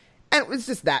happens. And it was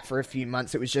just that for a few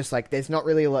months. It was just like, there's not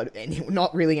really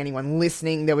not really anyone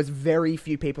listening. There was very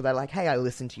few people that are like, hey, I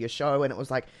listened to your show. And it was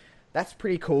like, that's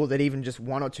pretty cool that even just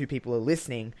one or two people are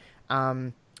listening.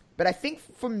 But I think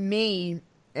for me,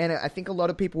 and I think a lot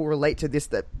of people relate to this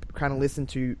that kind of listen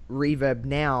to Reverb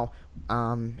now,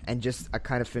 and just are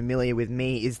kind of familiar with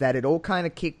me, is that it all kind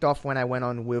of kicked off when I went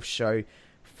on Wilf's show,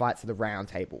 Fights of the Round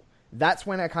Table. That's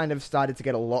when I kind of started to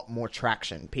get a lot more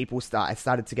traction. I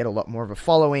started to get a lot more of a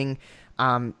following.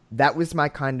 That was my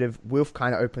kind of, Wilf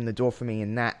kind of opened the door for me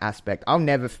in that aspect. I'll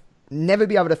never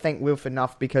be able to thank Wilf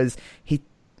enough, because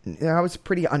I was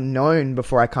pretty unknown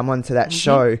before I come onto that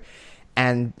show.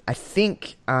 And I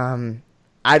think, I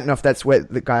don't know if that's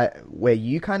where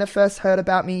you kind of first heard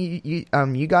about me,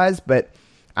 you guys, but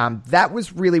that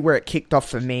was really where it kicked off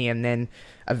for me. And then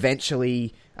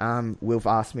eventually, Wilf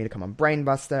asked me to come on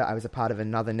Brainbuster. I was a part of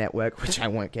another network, which I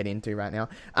won't get into right now.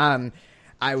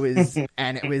 That's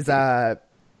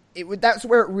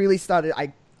where it really started.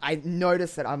 I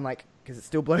noticed that I'm like, because it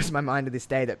still blows my mind to this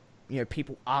day that,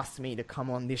 people ask me to come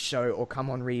on this show or come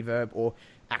on Reverb or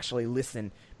actually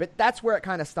listen. But that's where it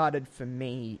kind of started for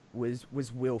me, was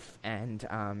Wilf, and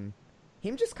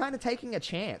him just kind of taking a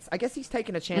chance. I guess he's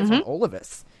taken a chance on all of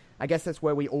us. I guess that's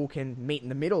where we all can meet in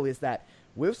the middle, is that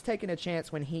Wilf's taken a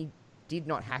chance when he did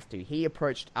not have to. He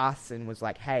approached us and was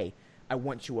like, hey, I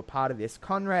want you a part of this.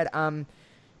 Conrad,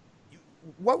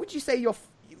 what would you say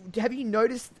have you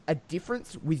noticed a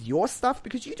difference with your stuff?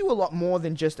 Because you do a lot more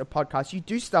than just a podcast. You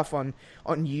do stuff on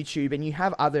YouTube, and you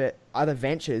have other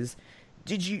ventures.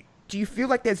 Do you feel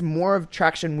like there's more of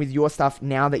traction with your stuff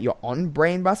now that you're on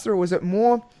Brainbuster, or was it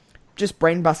more just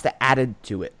Brainbuster added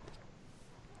to it?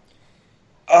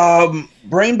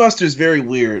 Brainbuster is very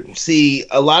weird. See,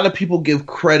 a lot of people give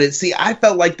credit. See, I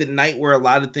felt like the night where a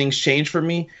lot of things changed for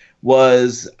me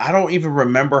was, I don't even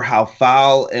remember how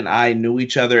Foul and I knew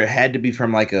each other. It had to be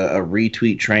from like a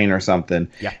retweet train or something.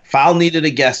 Yeah. Foul needed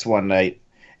a guest one night,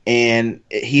 and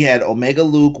he had Omega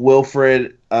Luke,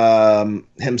 Wilfred,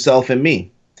 himself, and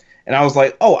me. And I was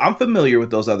like, oh, I'm familiar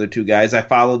with those other two guys. I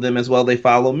follow them as well. They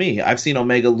follow me. I've seen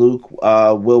Omega Luke,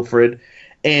 Wilfred.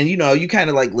 And, you kind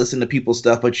of like listen to people's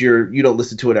stuff, but you don't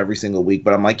listen to it every single week.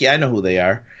 But I'm like, yeah, I know who they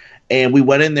are. And we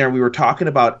went in there and we were talking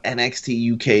about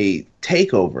NXT UK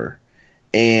TakeOver.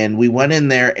 And we went in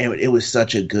there and it was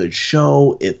such a good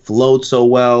show. It flowed so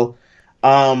well.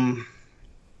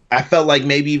 I felt like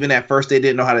maybe even at first they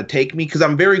didn't know how to take me, because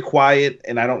I'm very quiet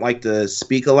and I don't like to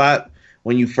speak a lot.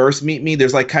 When you first meet me,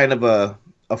 there's like kind of a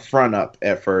front up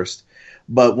at first.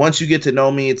 But once you get to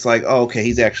know me, it's like, oh, okay,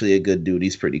 he's actually a good dude.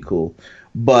 He's pretty cool.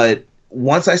 But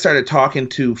once I started talking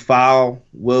to Foul,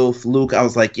 Wilf, Luke, I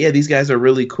was like, yeah, these guys are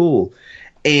really cool.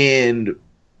 And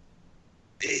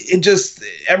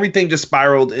everything just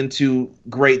spiraled into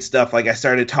great stuff. Like, I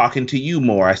started talking to you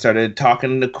more. I started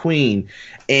talking to Queen,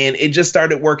 and it just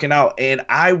started working out. And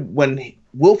when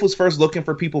Wilf was first looking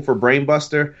for people for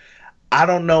Brainbuster, I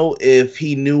don't know if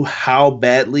he knew how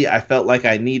badly I felt like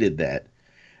I needed that.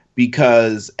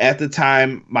 Because at the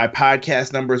time, my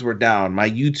podcast numbers were down. My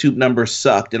YouTube numbers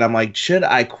sucked. And I'm like, should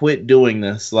I quit doing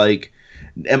this? Like,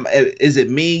 is it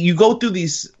me? You go through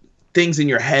these things in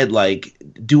your head like,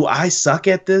 do I suck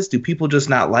at this? Do people just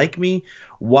not like me?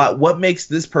 What makes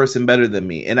this person better than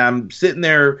me? And I'm sitting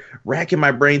there racking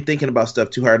my brain thinking about stuff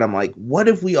too hard. I'm like, what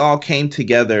if we all came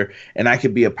together and I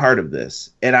could be a part of this?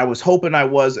 And I was hoping I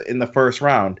was in the first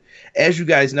round. As you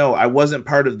guys know, I wasn't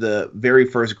part of the very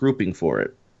first grouping for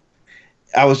it.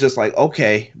 I was just like,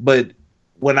 okay, but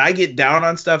when I get down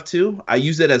on stuff too, I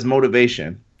use it as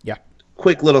motivation. Yeah.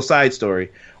 Quick little side story.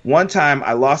 One time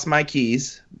I lost my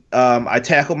keys. I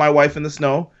tackled my wife in the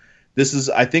snow. This is,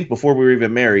 I think, before we were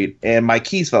even married, and my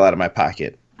keys fell out of my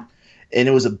pocket. And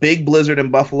it was a big blizzard in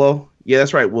Buffalo. Yeah,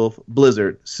 that's right, Wolf.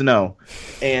 Blizzard, snow.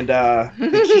 And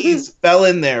the keys fell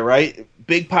in there, right?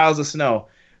 Big piles of snow.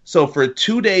 So for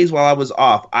 2 days while I was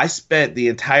off, I spent the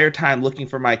entire time looking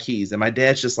for my keys. And my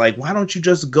dad's just like, why don't you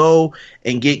just go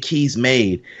and get keys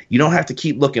made? You don't have to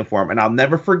keep looking for them. And I'll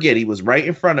never forget, he was right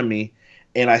in front of me.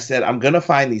 And I said, I'm going to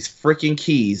find these freaking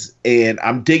keys. And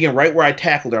I'm digging right where I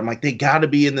tackled her. I'm like, they got to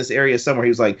be in this area somewhere. He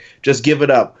was like, just give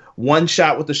it up. 1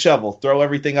 shot with the shovel, throw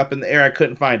everything up in the air. I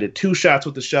couldn't find it. 2 shots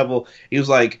with the shovel. He was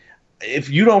like,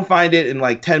 if you don't find it in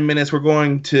like 10 minutes, we're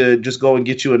going to just go and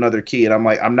get you another key. And I'm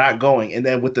like, I'm not going. And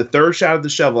then with the 3rd shot of the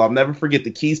shovel, I'll never forget,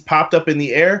 the keys popped up in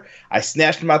the air. I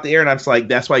snatched them out the air, and I was like,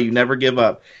 that's why you never give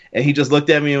up. And he just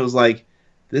looked at me and was like,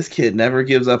 this kid never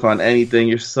gives up on anything.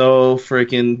 You're so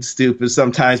freaking stupid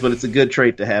sometimes, but it's a good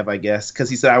trait to have, I guess, because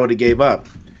he said I would have gave up.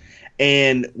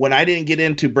 And when I didn't get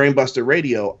into Brainbuster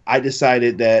Radio, I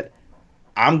decided that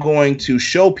I'm going to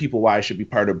show people why I should be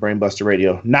part of Brainbuster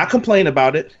Radio. Not complain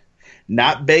about it.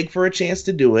 Not beg for a chance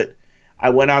to do it. I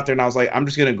went out there and I was like, I'm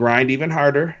just going to grind even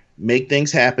harder, make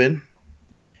things happen.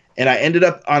 And I ended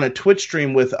up on a Twitch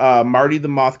stream with Marty the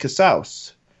Moth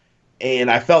Casaus.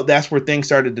 And I felt that's where things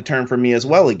started to turn for me as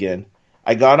well again.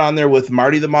 I got on there with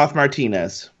Marty the Moth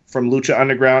Martinez from Lucha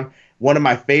Underground, one of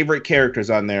my favorite characters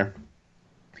on there.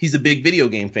 He's a big video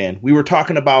game fan. We were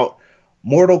talking about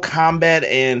Mortal Kombat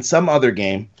and some other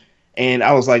game. And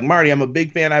I was like, Marty, I'm a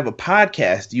big fan. I have a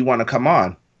podcast. Do you want to come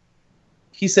on?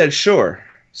 He said, sure.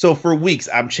 So for weeks,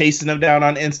 I'm chasing him down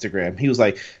on Instagram. He was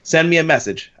like, send me a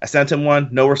message. I sent him one,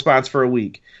 no response for a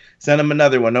week. Sent him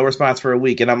another one, no response for a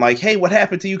week. And I'm like, hey, what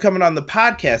happened to you coming on the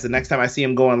podcast? The next time I see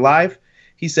him going live,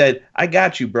 he said, I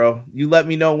got you, bro. You let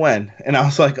me know when. And I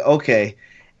was like, okay.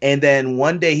 And then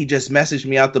one day he just messaged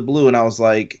me out the blue, and I was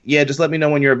like, yeah, just let me know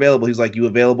when you're available. He's like, you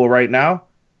available right now?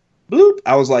 Bloop.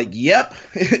 I was like, yep.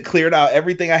 Cleared out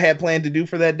everything I had planned to do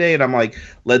for that day. And I'm like,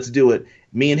 let's do it.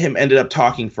 Me and him ended up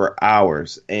talking for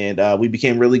hours, and we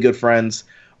became really good friends.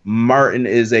 Martin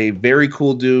is a very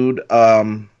cool dude.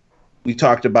 We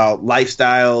talked about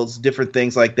lifestyles, different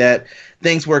things like that.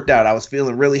 Things worked out. I was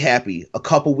feeling really happy. A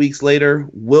couple weeks later,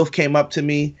 Wilf came up to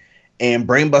me, and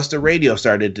Brainbuster Radio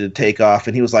started to take off,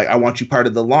 and he was like, I want you part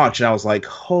of the launch. And I was like,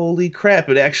 holy crap,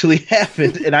 it actually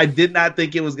happened. And I did not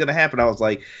think it was going to happen. I was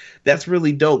like, that's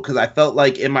really dope, because I felt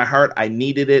like in my heart I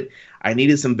needed it. I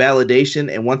needed some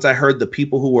validation. And once I heard the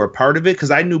people who were a part of it, because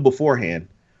I knew beforehand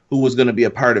who was going to be a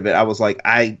part of it, I was like,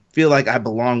 I feel like I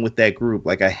belong with that group.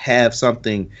 Like I have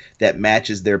something that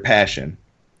matches their passion.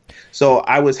 So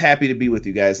I was happy to be with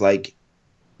you guys, like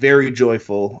very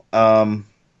joyful. And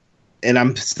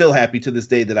I'm still happy to this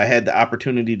day that I had the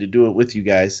opportunity to do it with you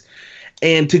guys.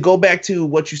 And to go back to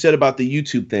what you said about the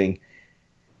YouTube thing,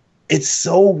 it's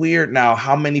so weird now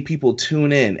how many people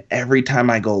tune in every time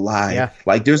I go live. Yeah.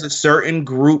 Like there's a certain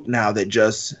group now that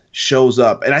just shows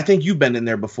up. And I think you've been in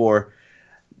there before.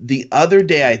 The other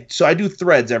day, I do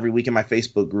threads every week in my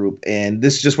Facebook group, and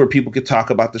this is just where people could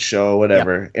talk about the show,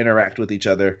 whatever, interact with each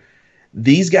other.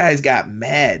 These guys got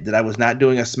mad that I was not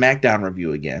doing a SmackDown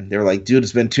review again. They were like, dude,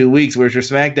 it's been 2 weeks. Where's your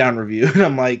SmackDown review? And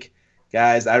I'm like,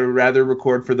 guys, I would rather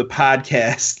record for the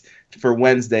podcast for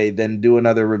Wednesday than do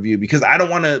another review, because I don't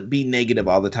want to be negative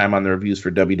all the time on the reviews for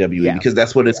WWE, because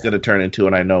that's what it's going to turn into,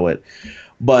 and I know it.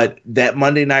 But that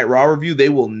Monday Night Raw review, they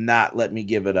will not let me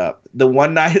give it up. The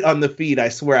one night on the feed, I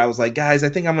swear, I was like, guys, I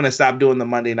think I'm going to stop doing the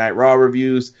Monday Night Raw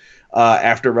reviews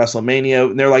after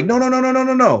WrestleMania. And they're like,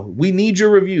 no. We need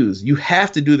your reviews. You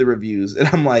have to do the reviews. And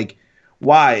I'm like,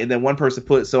 why? And then one person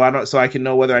put, so I can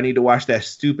know whether I need to watch that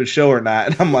stupid show or not.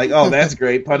 And I'm like, oh, that's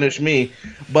great. Punish me.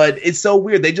 But it's so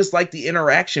weird. They just like the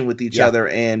interaction with each other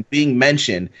and being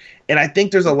mentioned. And I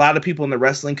think there's a lot of people in the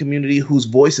wrestling community whose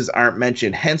voices aren't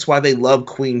mentioned, hence why they love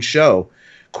Queen's show.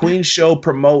 Queen's show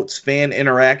promotes fan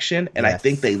interaction, and I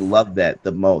think they love that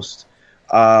the most.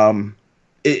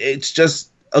 It's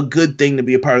just a good thing to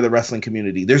be a part of the wrestling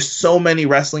community. There's so many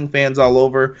wrestling fans all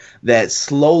over that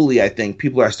slowly, I think,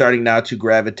 people are starting now to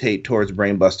gravitate towards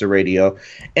Brainbuster Radio.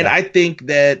 And I think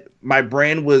that my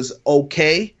brand was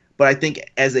okay, but I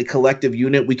think as a collective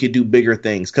unit, we could do bigger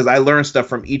things, because I learn stuff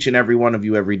from each and every one of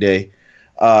you every day.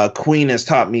 Queen has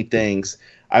taught me things.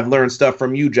 I've learned stuff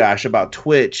from you, Josh, about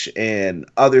Twitch and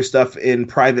other stuff in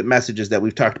private messages that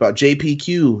we've talked about.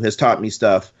 JPQ has taught me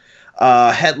stuff.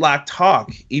 Headlock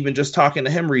Talk, even just talking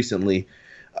to him recently.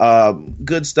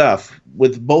 Good stuff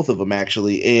with both of them,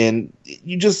 actually. And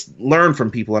you just learn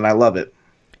from people, and I love it.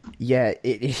 Yeah,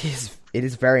 it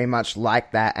is very much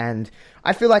like that, and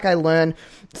I feel like I learn.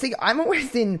 See, I'm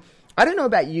always in. I don't know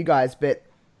about you guys, but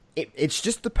it's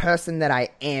just the person that I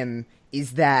am.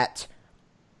 Is that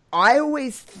I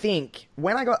always think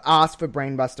when I got asked for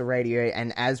Brainbuster Radio,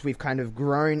 and as we've kind of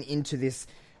grown into this,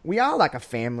 we are like a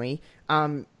family.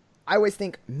 I always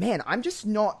think, man, I'm just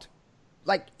not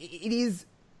like it is.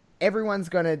 Everyone's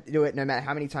gonna do it, no matter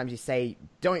how many times you say,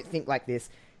 "Don't think like this."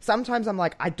 Sometimes I'm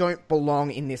like, I don't belong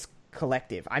in this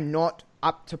collective. I'm not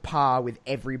up to par with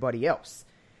everybody else.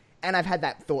 And I've had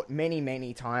that thought many,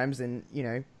 many times, and, you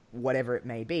know, whatever it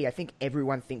may be. I think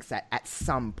everyone thinks that at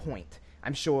some point.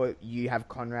 I'm sure you have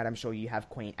Conrad, I'm sure you have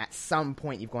Queen. At some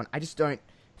point you've gone, I just don't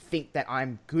think that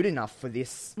I'm good enough for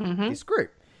this this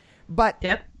group. But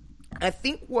I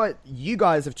think what you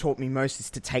guys have taught me most is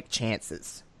to take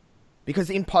chances.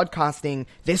 Because in podcasting,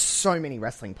 there's so many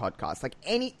wrestling podcasts. Like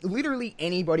literally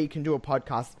anybody can do a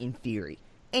podcast in theory.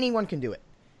 Anyone can do it.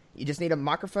 You just need a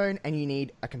microphone and you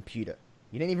need a computer.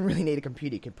 You don't even really need a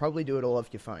computer. You could probably do it all off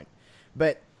your phone.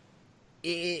 But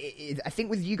I think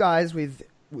with you guys, with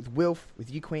Wilf,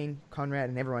 with you, Queen, Conrad,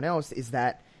 and everyone else, is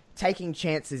that taking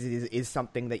chances is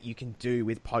something that you can do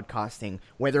with podcasting.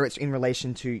 Whether it's in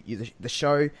relation to the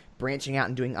show, branching out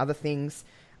and doing other things,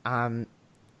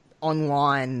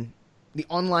 online. The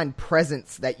online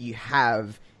presence that you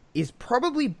have is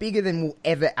probably bigger than we'll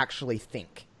ever actually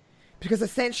think. Because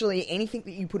essentially, anything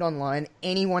that you put online,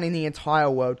 anyone in the entire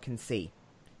world can see.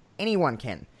 Anyone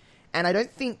can. And I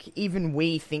don't think even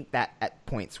we think that at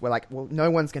points. We're like, well,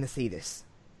 no one's going to see this.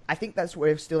 I think that's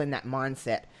where we're still in that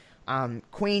mindset.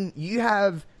 Queen, you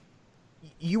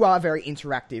are very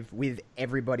interactive with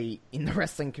everybody in the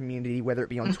wrestling community, whether it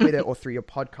be on Twitter or through your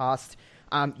podcast.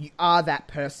 You are that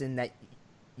person that,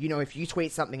 if you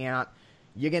tweet something out,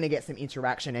 you're going to get some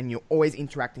interaction, and you're always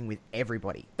interacting with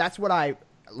everybody. That's what I,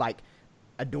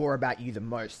 adore about you the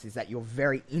most, is that you're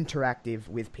very interactive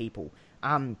with people.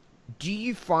 Do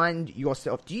you find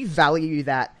yourself, do you value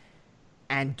that,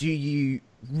 and do you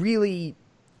really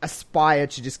aspire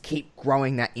to just keep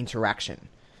growing that interaction?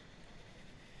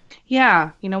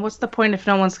 Yeah. What's the point if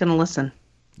no one's going to listen?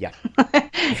 Yeah.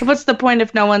 What's the point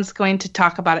if no one's going to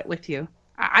talk about it with you?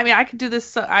 I mean, I could do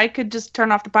this. I could just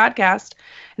turn off the podcast,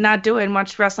 not do it, and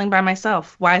watch wrestling by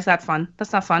myself. Why is that fun?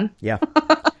 That's not fun. Yeah.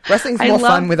 Wrestling's more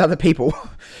fun with other people.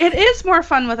 It is more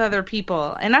fun with other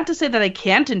people. And not to say that I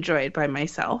can't enjoy it by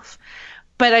myself,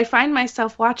 but I find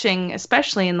myself watching,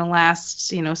 especially in the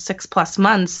last, 6+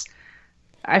 months,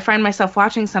 I find myself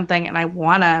watching something and I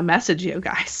want to message you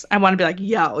guys. I want to be like,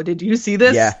 yo, did you see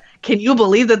this? Yeah. Can you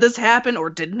believe that this happened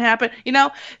or didn't happen?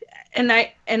 And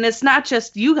it's not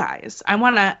just you guys. I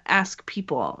want to ask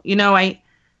people,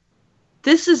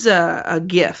 this is a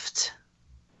gift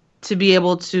to be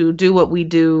able to do what we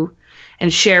do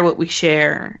and share what we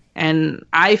share. And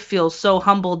I feel so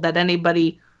humbled that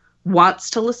anybody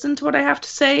wants to listen to what I have to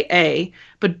say, A,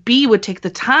 but B, would take the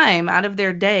time out of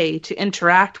their day to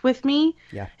interact with me.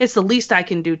 Yeah. It's the least I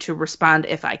can do to respond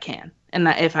if I can. And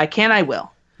if I can, I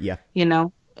will. Yeah.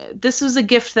 This was a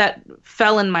gift that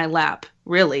fell in my lap,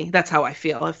 really. That's how I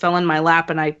feel. It fell in my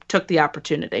lap and I took the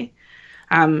opportunity.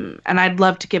 And I'd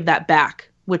love to give that back,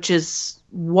 which is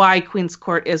why Queen's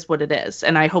Court is what it is.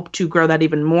 And I hope to grow that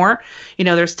even more.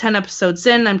 There's 10 episodes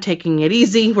in. I'm taking it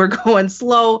easy. We're going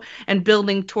slow and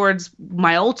building towards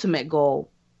my ultimate goal.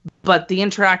 But the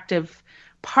interactive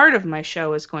part of my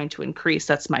show is going to increase.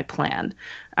 That's my plan.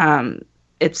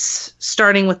 It's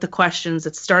starting with the questions.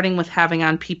 It's starting with having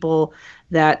on people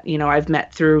that, I've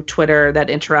met through Twitter that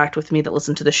interact with me, that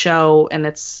listen to the show. And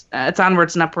it's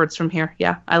onwards and upwards from here.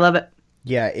 Yeah, I love it.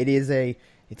 Yeah,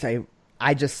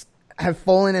 I just have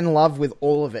fallen in love with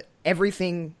all of it.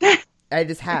 Everything I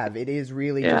just have. It is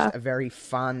really just a very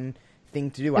fun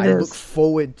thing to do. I look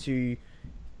forward to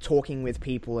talking with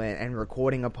people and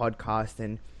recording a podcast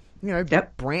and,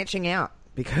 branching out,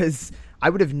 because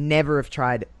I would have never have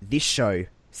tried this show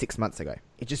 6 months ago.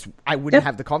 I wouldn't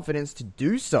have the confidence to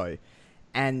do so.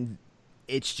 And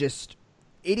it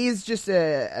is just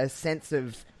a sense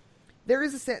of,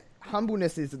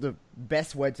 humbleness is the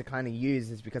best word to kind of use,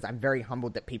 is because I'm very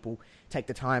humbled that people take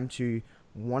the time to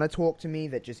want to talk to me,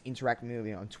 that just interact with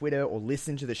me on Twitter or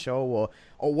listen to the show or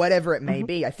whatever it may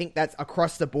be. I think that's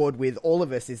across the board with all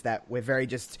of us, is that we're very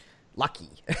just lucky.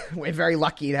 We're very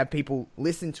lucky to have people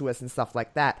listen to us and stuff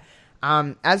like that.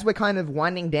 As we're kind of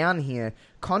winding down here,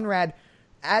 Conrad,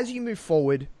 as you move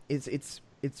forward, it's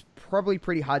probably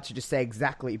pretty hard to just say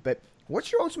exactly, but what's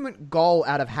your ultimate goal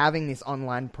out of having this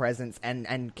online presence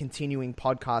and continuing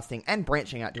podcasting and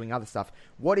branching out doing other stuff?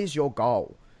 What is your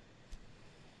goal?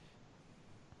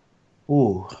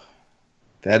 Ooh,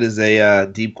 that is a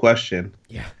deep question.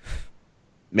 Yeah.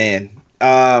 Man,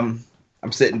 I'm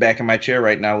sitting back in my chair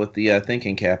right now with the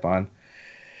thinking cap on.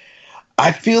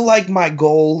 I feel like my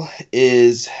goal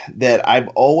is that I've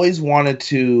always wanted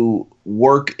to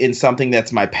work in something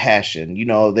that's my passion.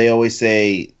 They always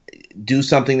say, do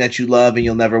something that you love and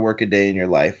you'll never work a day in your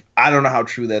life. I don't know how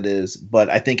true that is, but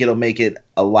I think it'll make it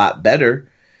a lot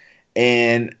better.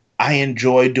 And I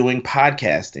enjoy doing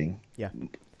podcasting. Yeah.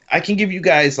 I can give you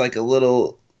guys like a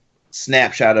little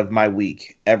snapshot of my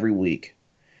week every week.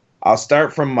 I'll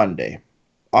start from Monday.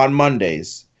 On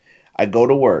Mondays, I go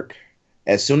to work.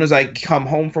 As soon as I come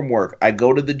home from work, I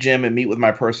go to the gym and meet with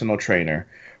my personal trainer.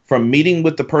 From meeting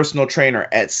with the personal trainer,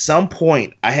 at some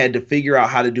point, I had to figure out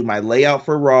how to do my layout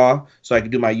for Raw so I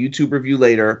could do my YouTube review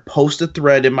later, post a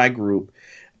thread in my group.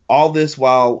 All this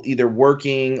while either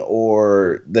working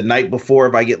or the night before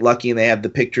if I get lucky and they have the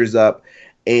pictures up,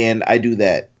 and I do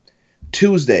that.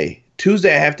 Tuesday,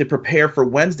 I have to prepare for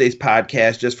Wednesday's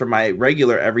podcast just for my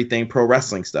regular everything pro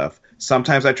wrestling stuff.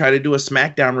 Sometimes I try to do a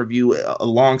SmackDown review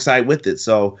alongside with it.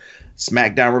 So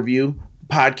SmackDown review,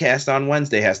 podcast on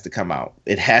Wednesday has to come out.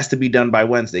 It has to be done by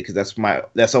Wednesday because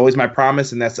that's always my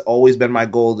promise, and that's always been my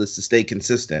goal, is to stay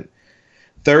consistent.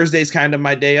 Thursday's kind of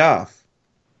my day off,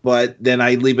 but then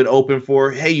I leave it open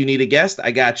for, hey, you need a guest?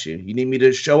 I got you. You need me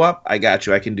to show up? I got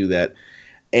you. I can do that.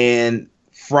 And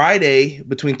Friday,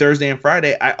 between Thursday and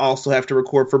Friday, I also have to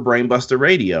record for Brainbuster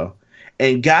Radio.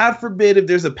 And God forbid if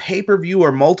there's a pay-per-view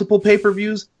or multiple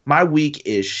pay-per-views, my week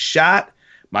is shot.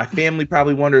 My family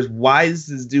probably wonders, why is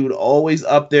this dude always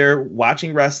up there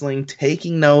watching wrestling,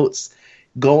 taking notes,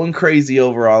 going crazy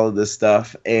over all of this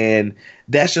stuff? And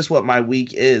that's just what my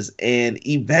week is. And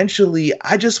eventually,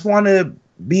 I just want to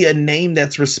be a name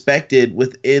that's respected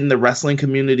within the wrestling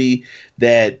community,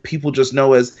 that people just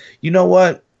know as, you know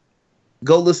what?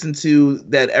 Go listen to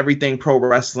that Everything Pro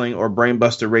Wrestling or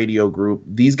Brainbuster Radio group.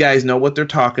 These guys know what they're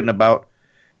talking about.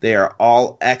 They are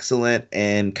all excellent,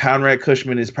 and Conrad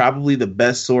Kushman is probably the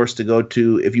best source to go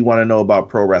to if you want to know about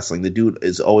pro wrestling. The dude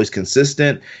is always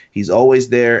consistent. He's always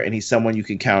there, and he's someone you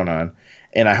can count on.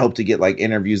 And I hope to get like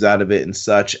interviews out of it and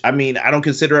such. I mean, I don't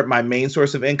consider it my main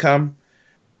source of income.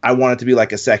 I want it to be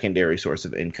like a secondary source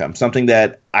of income, something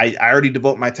that I already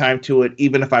devote my time to it,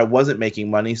 even if I wasn't making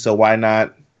money. So why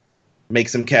not make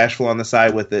some cash flow on the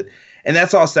side with it? And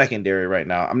that's all secondary right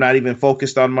now. I'm not even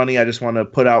focused on money. I just want to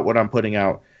put out what I'm putting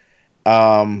out.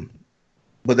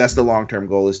 But that's the long-term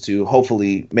goal, is to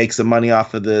hopefully make some money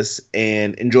off of this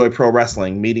and enjoy pro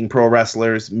wrestling, meeting pro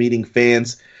wrestlers, meeting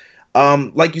fans.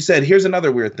 Like you said, here's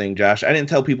another weird thing, Josh. I didn't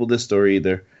tell people this story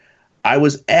either. I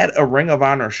was at a Ring of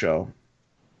Honor show.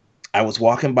 I was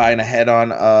walking by and I had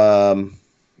on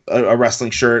a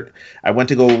wrestling shirt. I went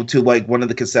to go to like one of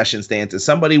the concession stands, and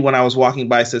somebody, when I was walking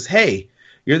by, says, "Hey,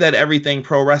 you're that Everything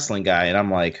Pro Wrestling guy." And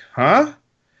I'm like, "Huh?"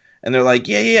 And they're like,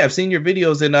 yeah, I've seen your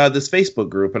videos in this Facebook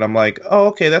group. And I'm like, "Oh,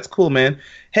 okay, that's cool, man.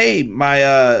 Hey, my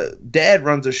dad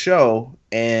runs a show,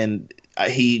 and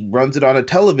he runs it on a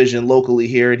television locally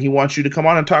here, and he wants you to come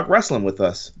on and talk wrestling with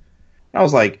us." And I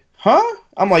was like, "Huh?"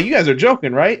 I'm like, "You guys are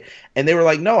joking, right?" And they were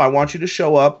like, "No, I want you to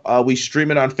show up. We stream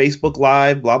it on Facebook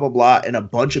Live, blah, blah, blah." And a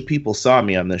bunch of people saw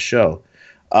me on this show.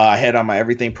 I had on my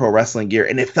Everything Pro Wrestling gear,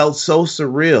 and it felt so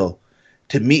surreal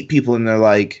to meet people, and they're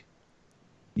like,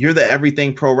 "You're the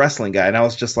Everything Pro Wrestling guy." And I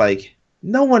was just like,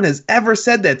 no one has ever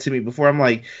said that to me before. I'm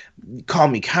like, call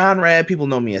me Conrad. People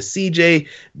know me as CJ,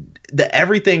 the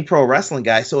Everything Pro Wrestling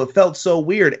guy. So it felt so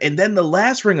weird. And then the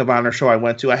last Ring of Honor show I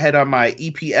went to, I had on my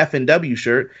EPF&W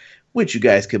shirt, which you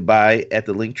guys could buy at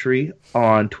the link tree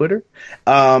on Twitter.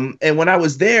 And when I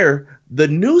was there, the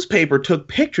newspaper took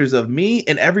pictures of me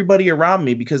and everybody around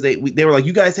me, because they were like,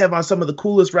 "You guys have on some of the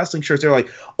coolest wrestling shirts." They're like,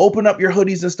 "Open up your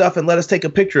hoodies and stuff and let us take a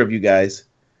picture of you guys."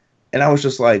 And I was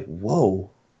just like, whoa,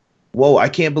 I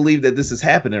can't believe that this is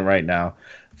happening right now.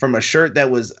 From a shirt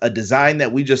that was a design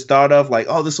that we just thought of, like,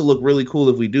 oh, this will look really cool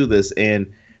if we do this, and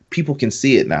people can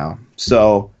see it now.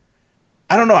 So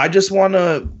I don't know. I just want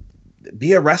to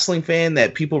be a wrestling fan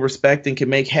that people respect and can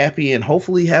make happy, and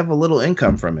hopefully have a little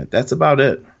income from it. That's about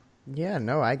it. Yeah,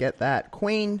 no, I get that.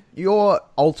 Queen, your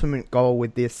ultimate goal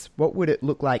with this, what would it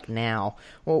look like now?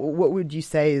 Or what would you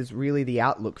say is really the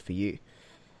outlook for you?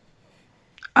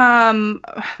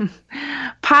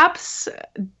 Pops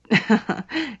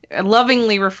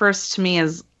lovingly refers to me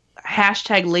as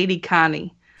hashtag Lady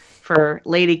Connie for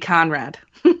Lady Conrad,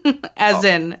 as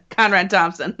in Conrad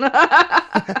Thompson.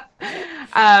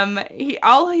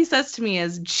 All he says to me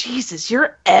is, "Jesus,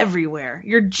 you're everywhere.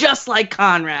 You're just like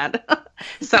Conrad."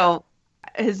 So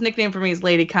his nickname for me is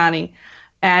Lady Connie,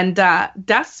 and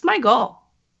that's my goal.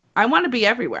 I want to be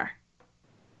everywhere.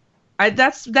 I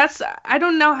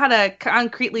don't know how to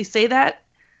concretely say that,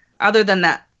 other than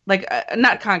that. Like,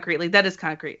 not concretely, that is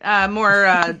concrete. More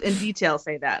in detail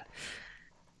say that.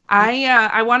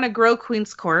 I want to grow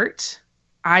Queen's Court.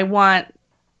 I want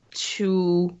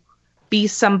to be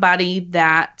somebody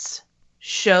that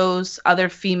shows other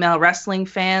female wrestling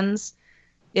fans,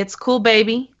 it's cool,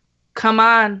 baby. Come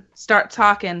on, start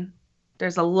talking.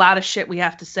 There's a lot of shit we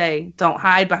have to say. Don't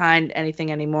hide behind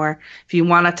anything anymore. If you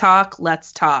want to talk,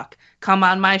 let's talk. Come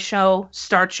on my show,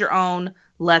 start your own,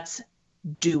 let's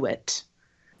do it.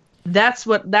 That's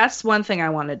one thing I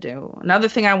want to do. Another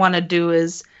thing I want to do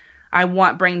is I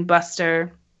want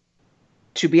Brainbuster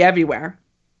to be everywhere.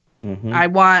 Mm-hmm. I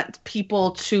want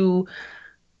people to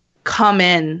come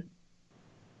in,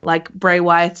 like Bray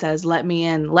Wyatt says, "Let me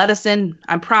in, let us in.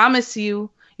 I promise you,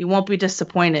 you won't be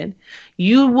disappointed.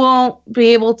 You won't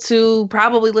be able to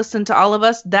probably listen to all of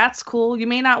us. That's cool. You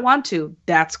may not want to.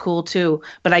 That's cool too.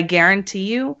 But I guarantee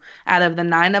you, out of the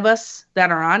 9 of us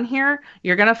that are on here,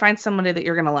 you're going to find somebody that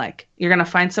you're going to like. You're going to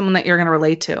find someone that you're going to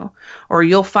relate to. Or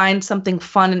you'll find something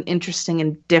fun and interesting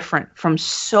and different from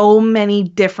so many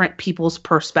different people's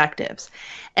perspectives.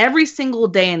 Every single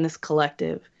day in this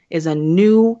collective is a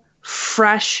new,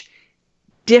 fresh,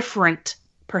 different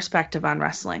perspective on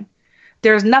wrestling.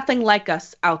 There's nothing like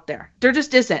us out there. There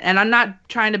just isn't. And I'm not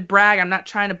trying to brag. I'm not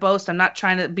trying to boast. I'm not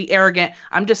trying to be arrogant.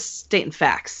 I'm just stating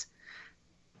facts.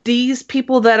 these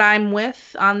people that I'm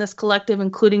with on this collective,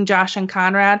 including Josh and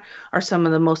Conrad, are some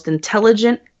of the most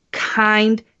intelligent,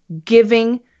 kind,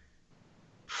 giving,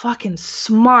 fucking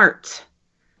smart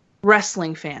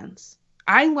wrestling fans.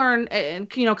 I learn, and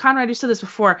Conrad, you said this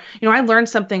before, I learn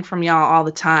something from y'all all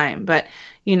the time, but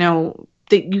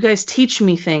that you guys teach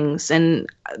me things, and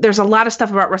there's a lot of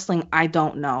stuff about wrestling I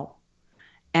don't know,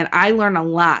 and I learn a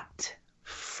lot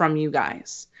from you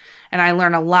guys, and I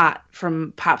learn a lot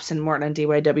from Pops and Morton and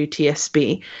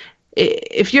DYWTSB.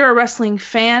 If you're a wrestling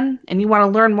fan and you want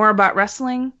to learn more about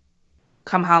wrestling,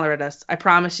 come holler at us. I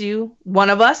promise you, one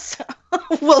of us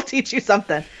will teach you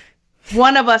something.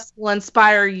 One of us will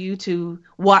inspire you to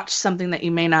watch something that you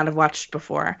may not have watched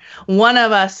before. One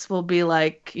of us will be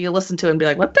like, you listen to it and be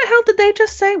like, what the hell did they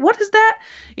just say? What is that?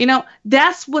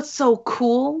 That's what's so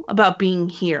cool about being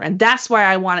here. And that's why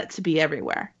I want it to be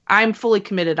everywhere. I'm fully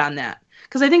committed on that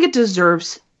because I think it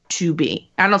deserves to be.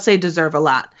 I don't say deserve a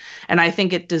lot. And I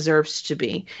think it deserves to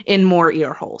be in more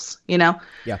ear holes,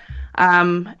 Yeah.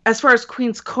 As far as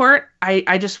Queen's Court,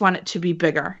 I just want it to be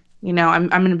bigger.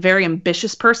 I'm a very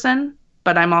ambitious person,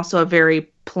 but I'm also a very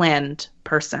planned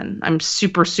person. I'm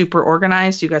super, super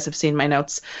organized. You guys have seen my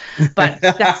notes, but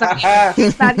that's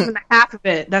not even the half of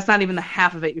it. That's not even the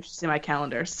half of it. You should see my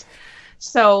calendars.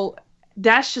 So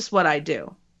that's just what I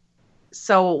do.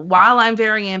 So while I'm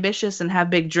very ambitious and have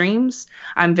big dreams,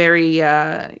 I'm very,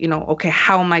 okay,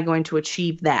 how am I going to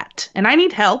achieve that? And I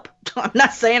need help. I'm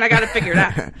not saying I got to figure it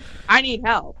out. I need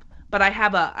help, but I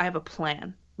have a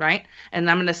plan. Right.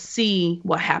 And I'm going to see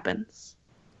what happens.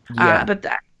 Yeah. But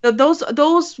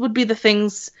those would be the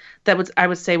things that I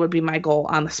would say would be my goal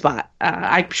on the spot.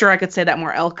 I'm sure I could say that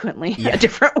more eloquently a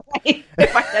different way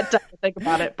if I had time to think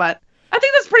about it. But I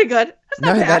think that's pretty good. That's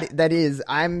not bad. That is.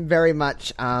 I'm very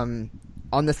much on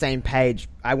the same page.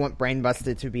 I want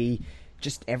Brainbuster to be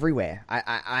just everywhere.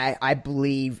 I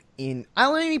believe in...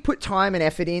 I'll only put time and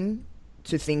effort in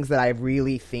to things that I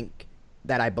really think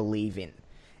that I believe in.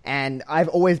 And I've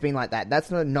always been like that. That's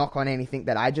not a knock on anything.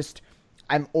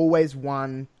 I'm always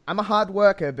one. I'm a hard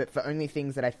worker, but for only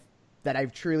things that I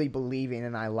truly believe in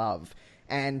and I love.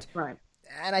 And right.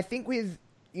 And I think with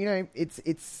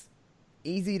it's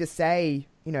easy to say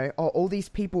all these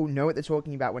people know what they're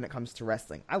talking about when it comes to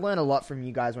wrestling. I learn a lot from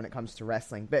you guys when it comes to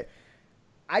wrestling, but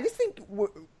I just think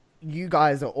you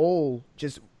guys are all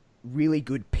just really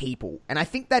good people. And I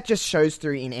think that just shows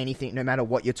through in anything, no matter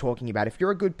what you're talking about. If you're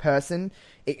a good person,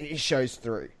 it shows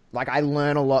through. Like, I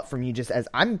learn a lot from you just as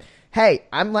I'm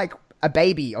like a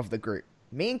baby of the group.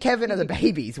 Me and Kevin are the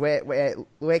babies.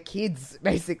 We're kids,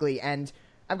 basically. And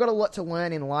I've got a lot to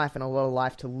learn in life and a lot of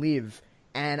life to live.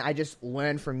 And I just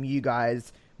learn from you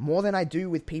guys more than I do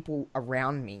with people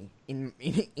around me.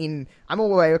 I'm all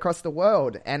the way across the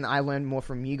world, and I learn more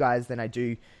from you guys than I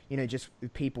do, just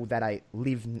with people that I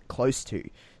live close to.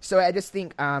 So I just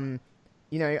think, I'm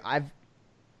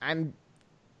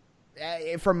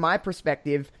from my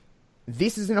perspective,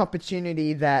 this is an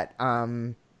opportunity that,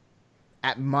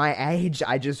 at my age,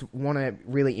 I just want to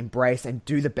really embrace and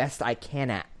do the best I can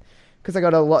at. Because I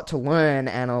got a lot to learn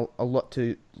and a lot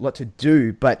to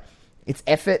do, but it's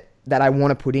effort that I want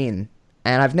to put in.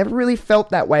 And I've never really felt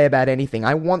that way about anything.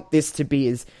 I want this to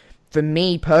be for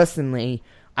me personally,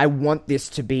 I want this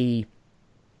to be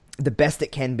the best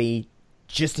it can be,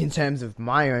 just in terms of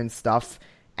my own stuff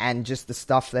and just the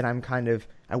stuff that I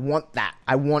want that.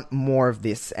 I want more of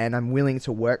this, and I'm willing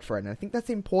to work for it. And I think that's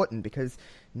important, because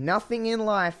nothing in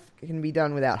life can be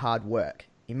done without hard work,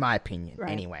 in my opinion,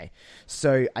 anyway.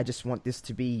 So I just want this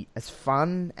to be as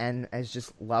fun and as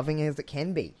just loving as it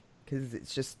can be, because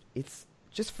it's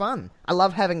just fun. I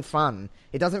love having fun.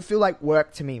 It doesn't feel like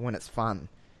work to me when it's fun.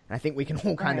 And I think we can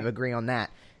all kind of agree on that.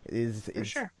 For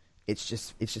sure. It's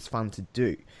just fun to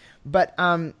do. But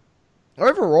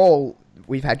overall,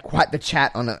 we've had quite the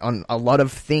chat on a lot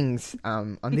of things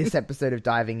on this episode of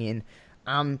Diving In.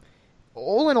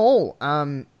 All in all,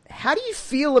 how do you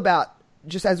feel about,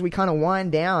 just as we kind of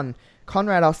wind down,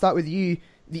 Conrad, I'll start with you,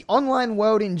 the online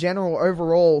world in general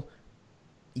overall,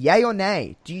 yay or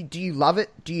nay? Do you love it?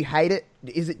 Do you hate it?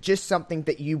 Is it just something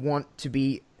that you want to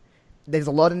be... There's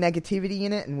a lot of negativity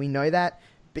in it, and we know that.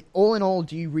 But all in all,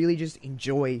 do you really just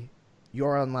enjoy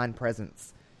your online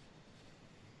presence?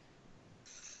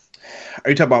 Are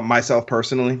you talking about myself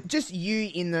personally? Just you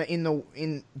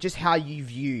in just how you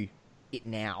view it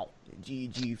now. Do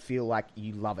you feel like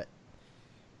you love it?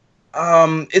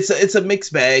 It's a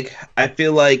mixed bag. I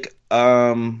feel like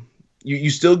you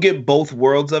still get both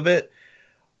worlds of it.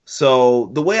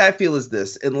 So the way I feel is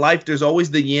this: in life, there's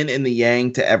always the yin and the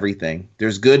yang to everything.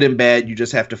 There's good and bad. You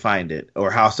just have to find it,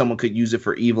 or how someone could use it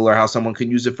for evil, or how someone could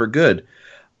use it for good.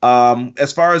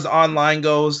 As far as online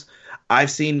goes,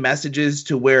 I've seen messages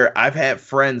to where I've had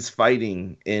friends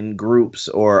fighting in groups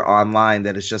or online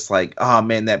that it's just like, oh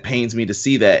man, that pains me to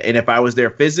see that. And if I was there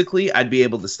physically, I'd be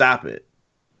able to stop it.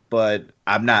 But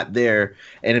I'm not there.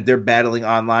 And if they're battling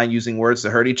online using words to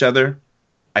hurt each other,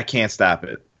 I can't stop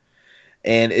it.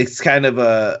 And it's kind of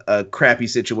a crappy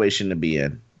situation to be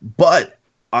in. But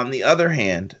on the other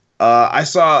hand, I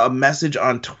saw a message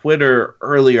on Twitter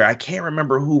earlier. I can't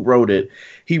remember who wrote it.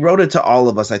 He wrote it to all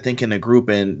of us, I think, in a group.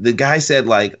 And the guy said,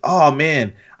 like, oh,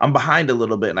 man, I'm behind a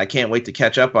little bit and I can't wait to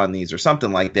catch up on these or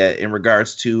something like that in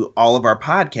regards to all of our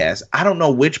podcasts. I don't know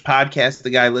which podcast the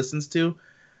guy listens to,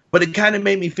 but it kind of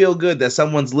made me feel good that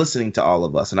someone's listening to all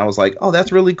of us. And I was like, oh,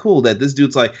 that's really cool that this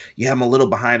dude's like, yeah, I'm a little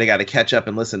behind. I got to catch up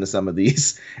and listen to some of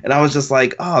these. And I was just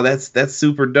like, oh, that's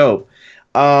super dope.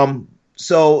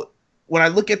 So when I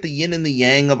look at the yin and the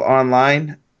yang of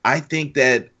online, I think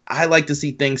that I like to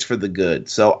see things for the good.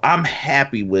 So I'm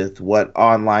happy with what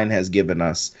online has given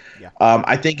us. Yeah.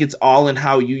 I think it's all in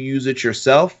how you use it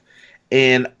yourself.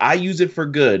 And I use it for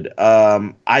good.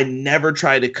 I never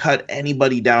try to cut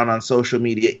anybody down on social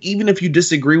media. Even if you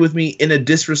disagree with me in a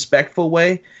disrespectful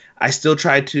way, I still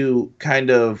try to kind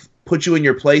of put you in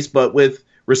your place, but with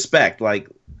respect. Like,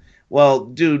 well,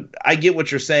 dude, I get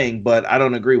what you're saying, but I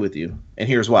don't agree with you. And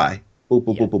here's why. Boop,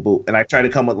 boop, boop, boop, boop. And I try to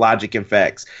come with logic and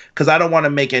facts because I don't want to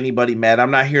make anybody mad.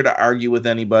 I'm not here to argue with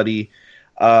anybody.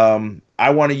 I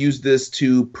want to use this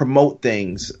to promote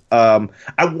things. I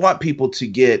want people to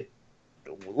get,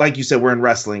 like you said, we're in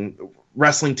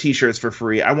wrestling t-shirts for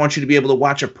free. I want you to be able to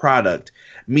watch a product,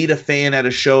 meet a fan at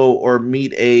a show, or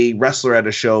meet a wrestler at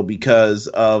a show because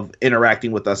of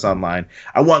interacting with us online.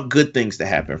 I want good things to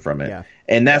happen from it. Yeah.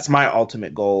 And that's my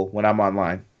ultimate goal when I'm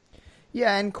online.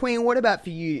 Yeah, and Queen, what about for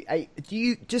you? Do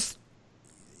you just,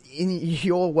 in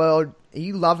your world, are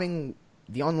you loving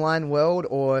the online world,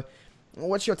 or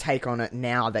what's your take on it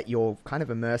now that you're kind of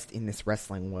immersed in this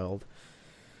wrestling world?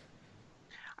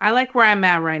 I like where I'm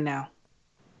at right now.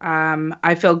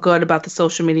 I feel good about the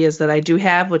social medias that I do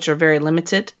have, which are very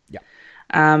limited. Yeah.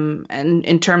 And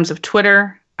in terms of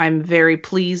Twitter, I'm very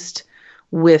pleased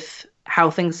with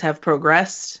how things have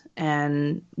progressed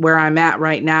and where I'm at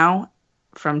right now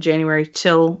from January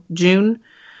till June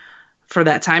for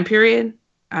that time period.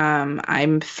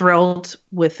 I'm thrilled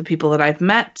with the people that I've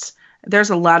met. There's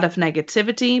a lot of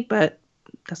negativity, but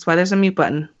that's why there's a mute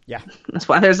button. Yeah. That's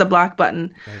why there's a block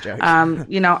button. No joke.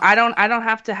 I don't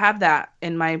have to have that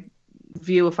in my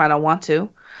view if I don't want to.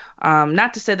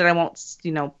 Not to say that I won't,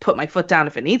 put my foot down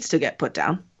if it needs to get put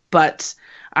down, but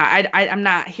I'm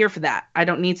not here for that. I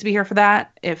don't need to be here for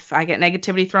that. If I get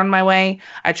negativity thrown my way,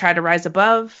 I try to rise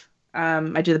above.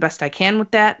 I do the best I can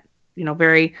with that,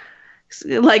 very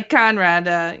like Conrad,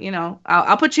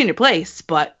 I'll put you in your place,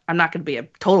 but I'm not going to be a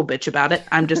total bitch about it.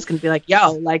 I'm just going to be like,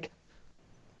 yo, like,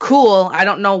 cool. I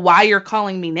don't know why you're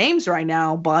calling me names right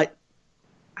now, but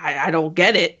I don't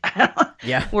get it.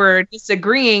 Yeah. We're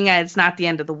disagreeing. And it's not the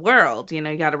end of the world.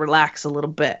 You got to relax a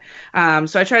little bit.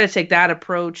 So I try to take that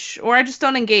approach, or I just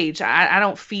don't engage. I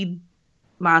don't feed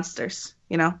monsters,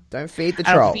 Don't feed the trolls.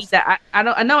 I don't feed that. I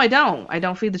don't. I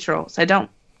don't feed the trolls. I don't.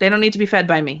 They don't need to be fed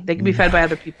by me. They can be fed by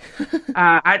other people.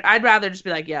 I'd rather just be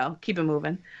like, yo, keep it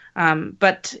moving.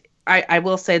 But I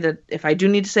will say that if I do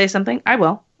need to say something, I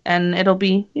will. And it'll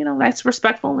be, nice,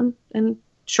 respectful, and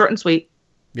short and sweet.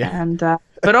 Yeah. And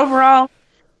but overall,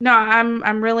 no,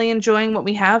 I'm really enjoying what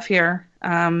we have here,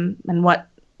 and what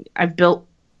I've built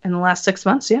in the last 6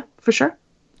 months. Yeah, for sure.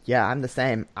 Yeah, I'm the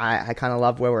same. I kind of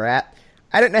love where we're at.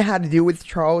 I don't know how to deal with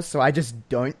trolls, so I just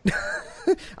don't.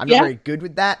 I'm not very good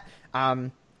with that.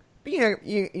 But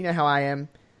you know how I am.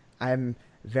 I'm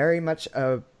very much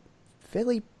a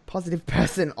fairly positive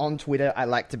person on Twitter. I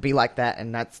like to be like that,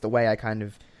 and that's the way I kind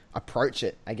of approach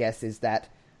it, I guess, is that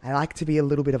I like to be a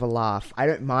little bit of a laugh. I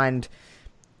don't mind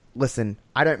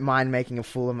making a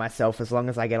fool of myself as long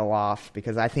as I get a laugh,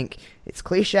 because I think it's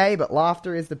cliche, but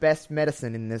laughter is the best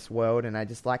medicine in this world, and I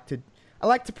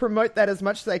like to promote that as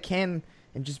much as I can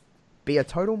and just be a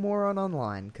total moron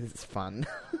online because it's fun.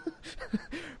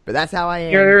 But that's how I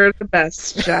am. You're the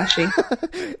best,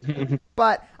 Joshy.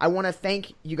 But I want to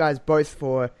thank you guys both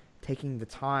for taking the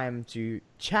time to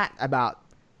chat about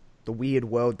the weird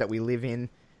world that we live in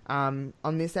on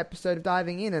this episode of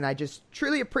Diving In, and I just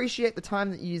truly appreciate the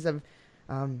time that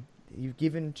you've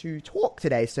given to talk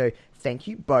today. So thank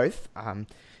you both.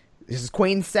 This is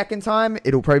Queen's second time.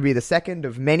 It'll probably be the second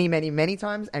of many, many, many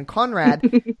times. And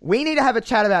Conrad, we need to have a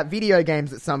chat about video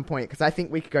games at some point, because I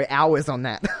think we could go hours on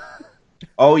that.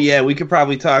 Oh, yeah, we could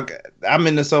probably talk. I'm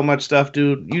into so much stuff,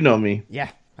 dude. You know me.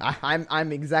 Yeah,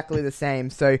 I'm exactly the same.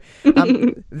 So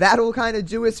that'll kind of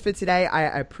do us for today.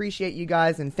 I appreciate you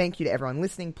guys, and thank you to everyone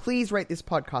listening. Please rate this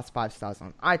podcast 5 stars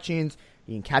on iTunes.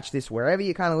 You can catch this wherever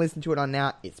you kind of listen to it on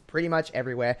now. It's pretty much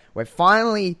everywhere. We're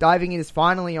finally, Diving In is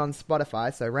finally on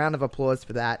Spotify, so round of applause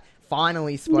for that.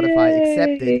 Finally, Spotify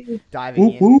accepted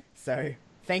Diving In. So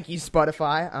thank you,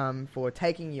 Spotify, for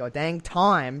taking your dang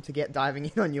time to get Diving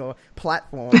In on your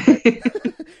platform.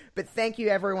 But thank you,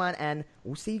 everyone, and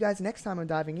we'll see you guys next time on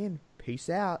Diving In. Peace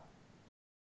out.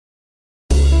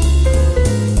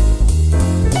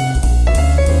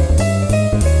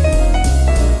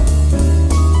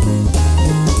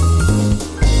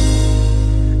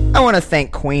 I want to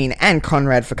thank Queen and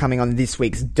Conrad for coming on this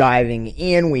week's Diving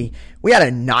In. We had a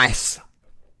nice,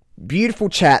 beautiful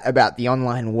chat about the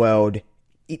online world.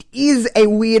 It is a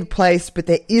weird place, but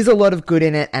there is a lot of good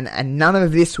in it, and none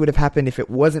of this would have happened if it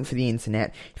wasn't for the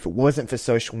internet, if it wasn't for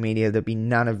social media. There'd be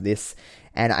none of this,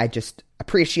 and I just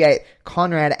appreciate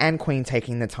Conrad and Queen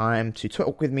taking the time to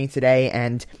talk with me today,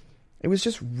 and it was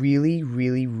just really,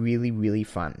 really, really, really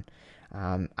fun.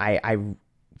 I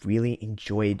really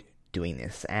enjoyed doing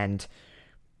this, and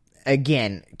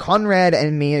again, Conrad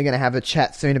and me are going to have a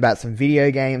chat soon about some video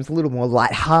games, a little more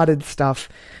lighthearted stuff,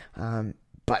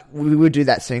 but we will do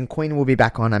that soon. Queen will be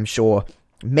back on, I'm sure,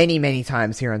 many, many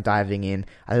times here on Diving In.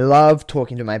 I love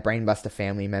talking to my Brainbuster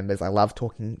family members. I love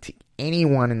talking to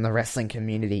anyone in the wrestling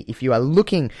community. If you are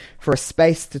looking for a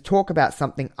space to talk about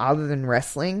something other than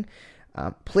wrestling,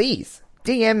 please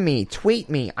DM me, tweet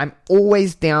me. I'm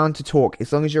always down to talk.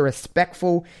 As long as you're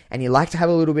respectful and you like to have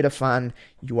a little bit of fun,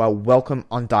 you are welcome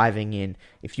on Diving In.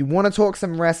 If you want to talk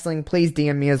some wrestling, please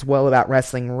DM me as well about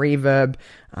Wrestling Reverb.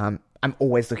 I'm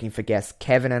always looking for guests.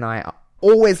 Kevin and I are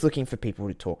always looking for people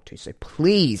to talk to. So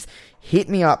please hit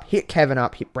me up, hit Kevin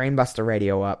up, hit Brainbuster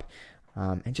Radio up,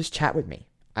 and just chat with me.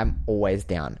 I'm always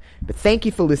down. But thank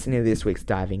you for listening to this week's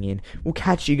Diving In. We'll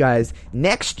catch you guys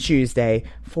next Tuesday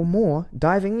for more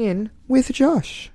Diving In with Josh.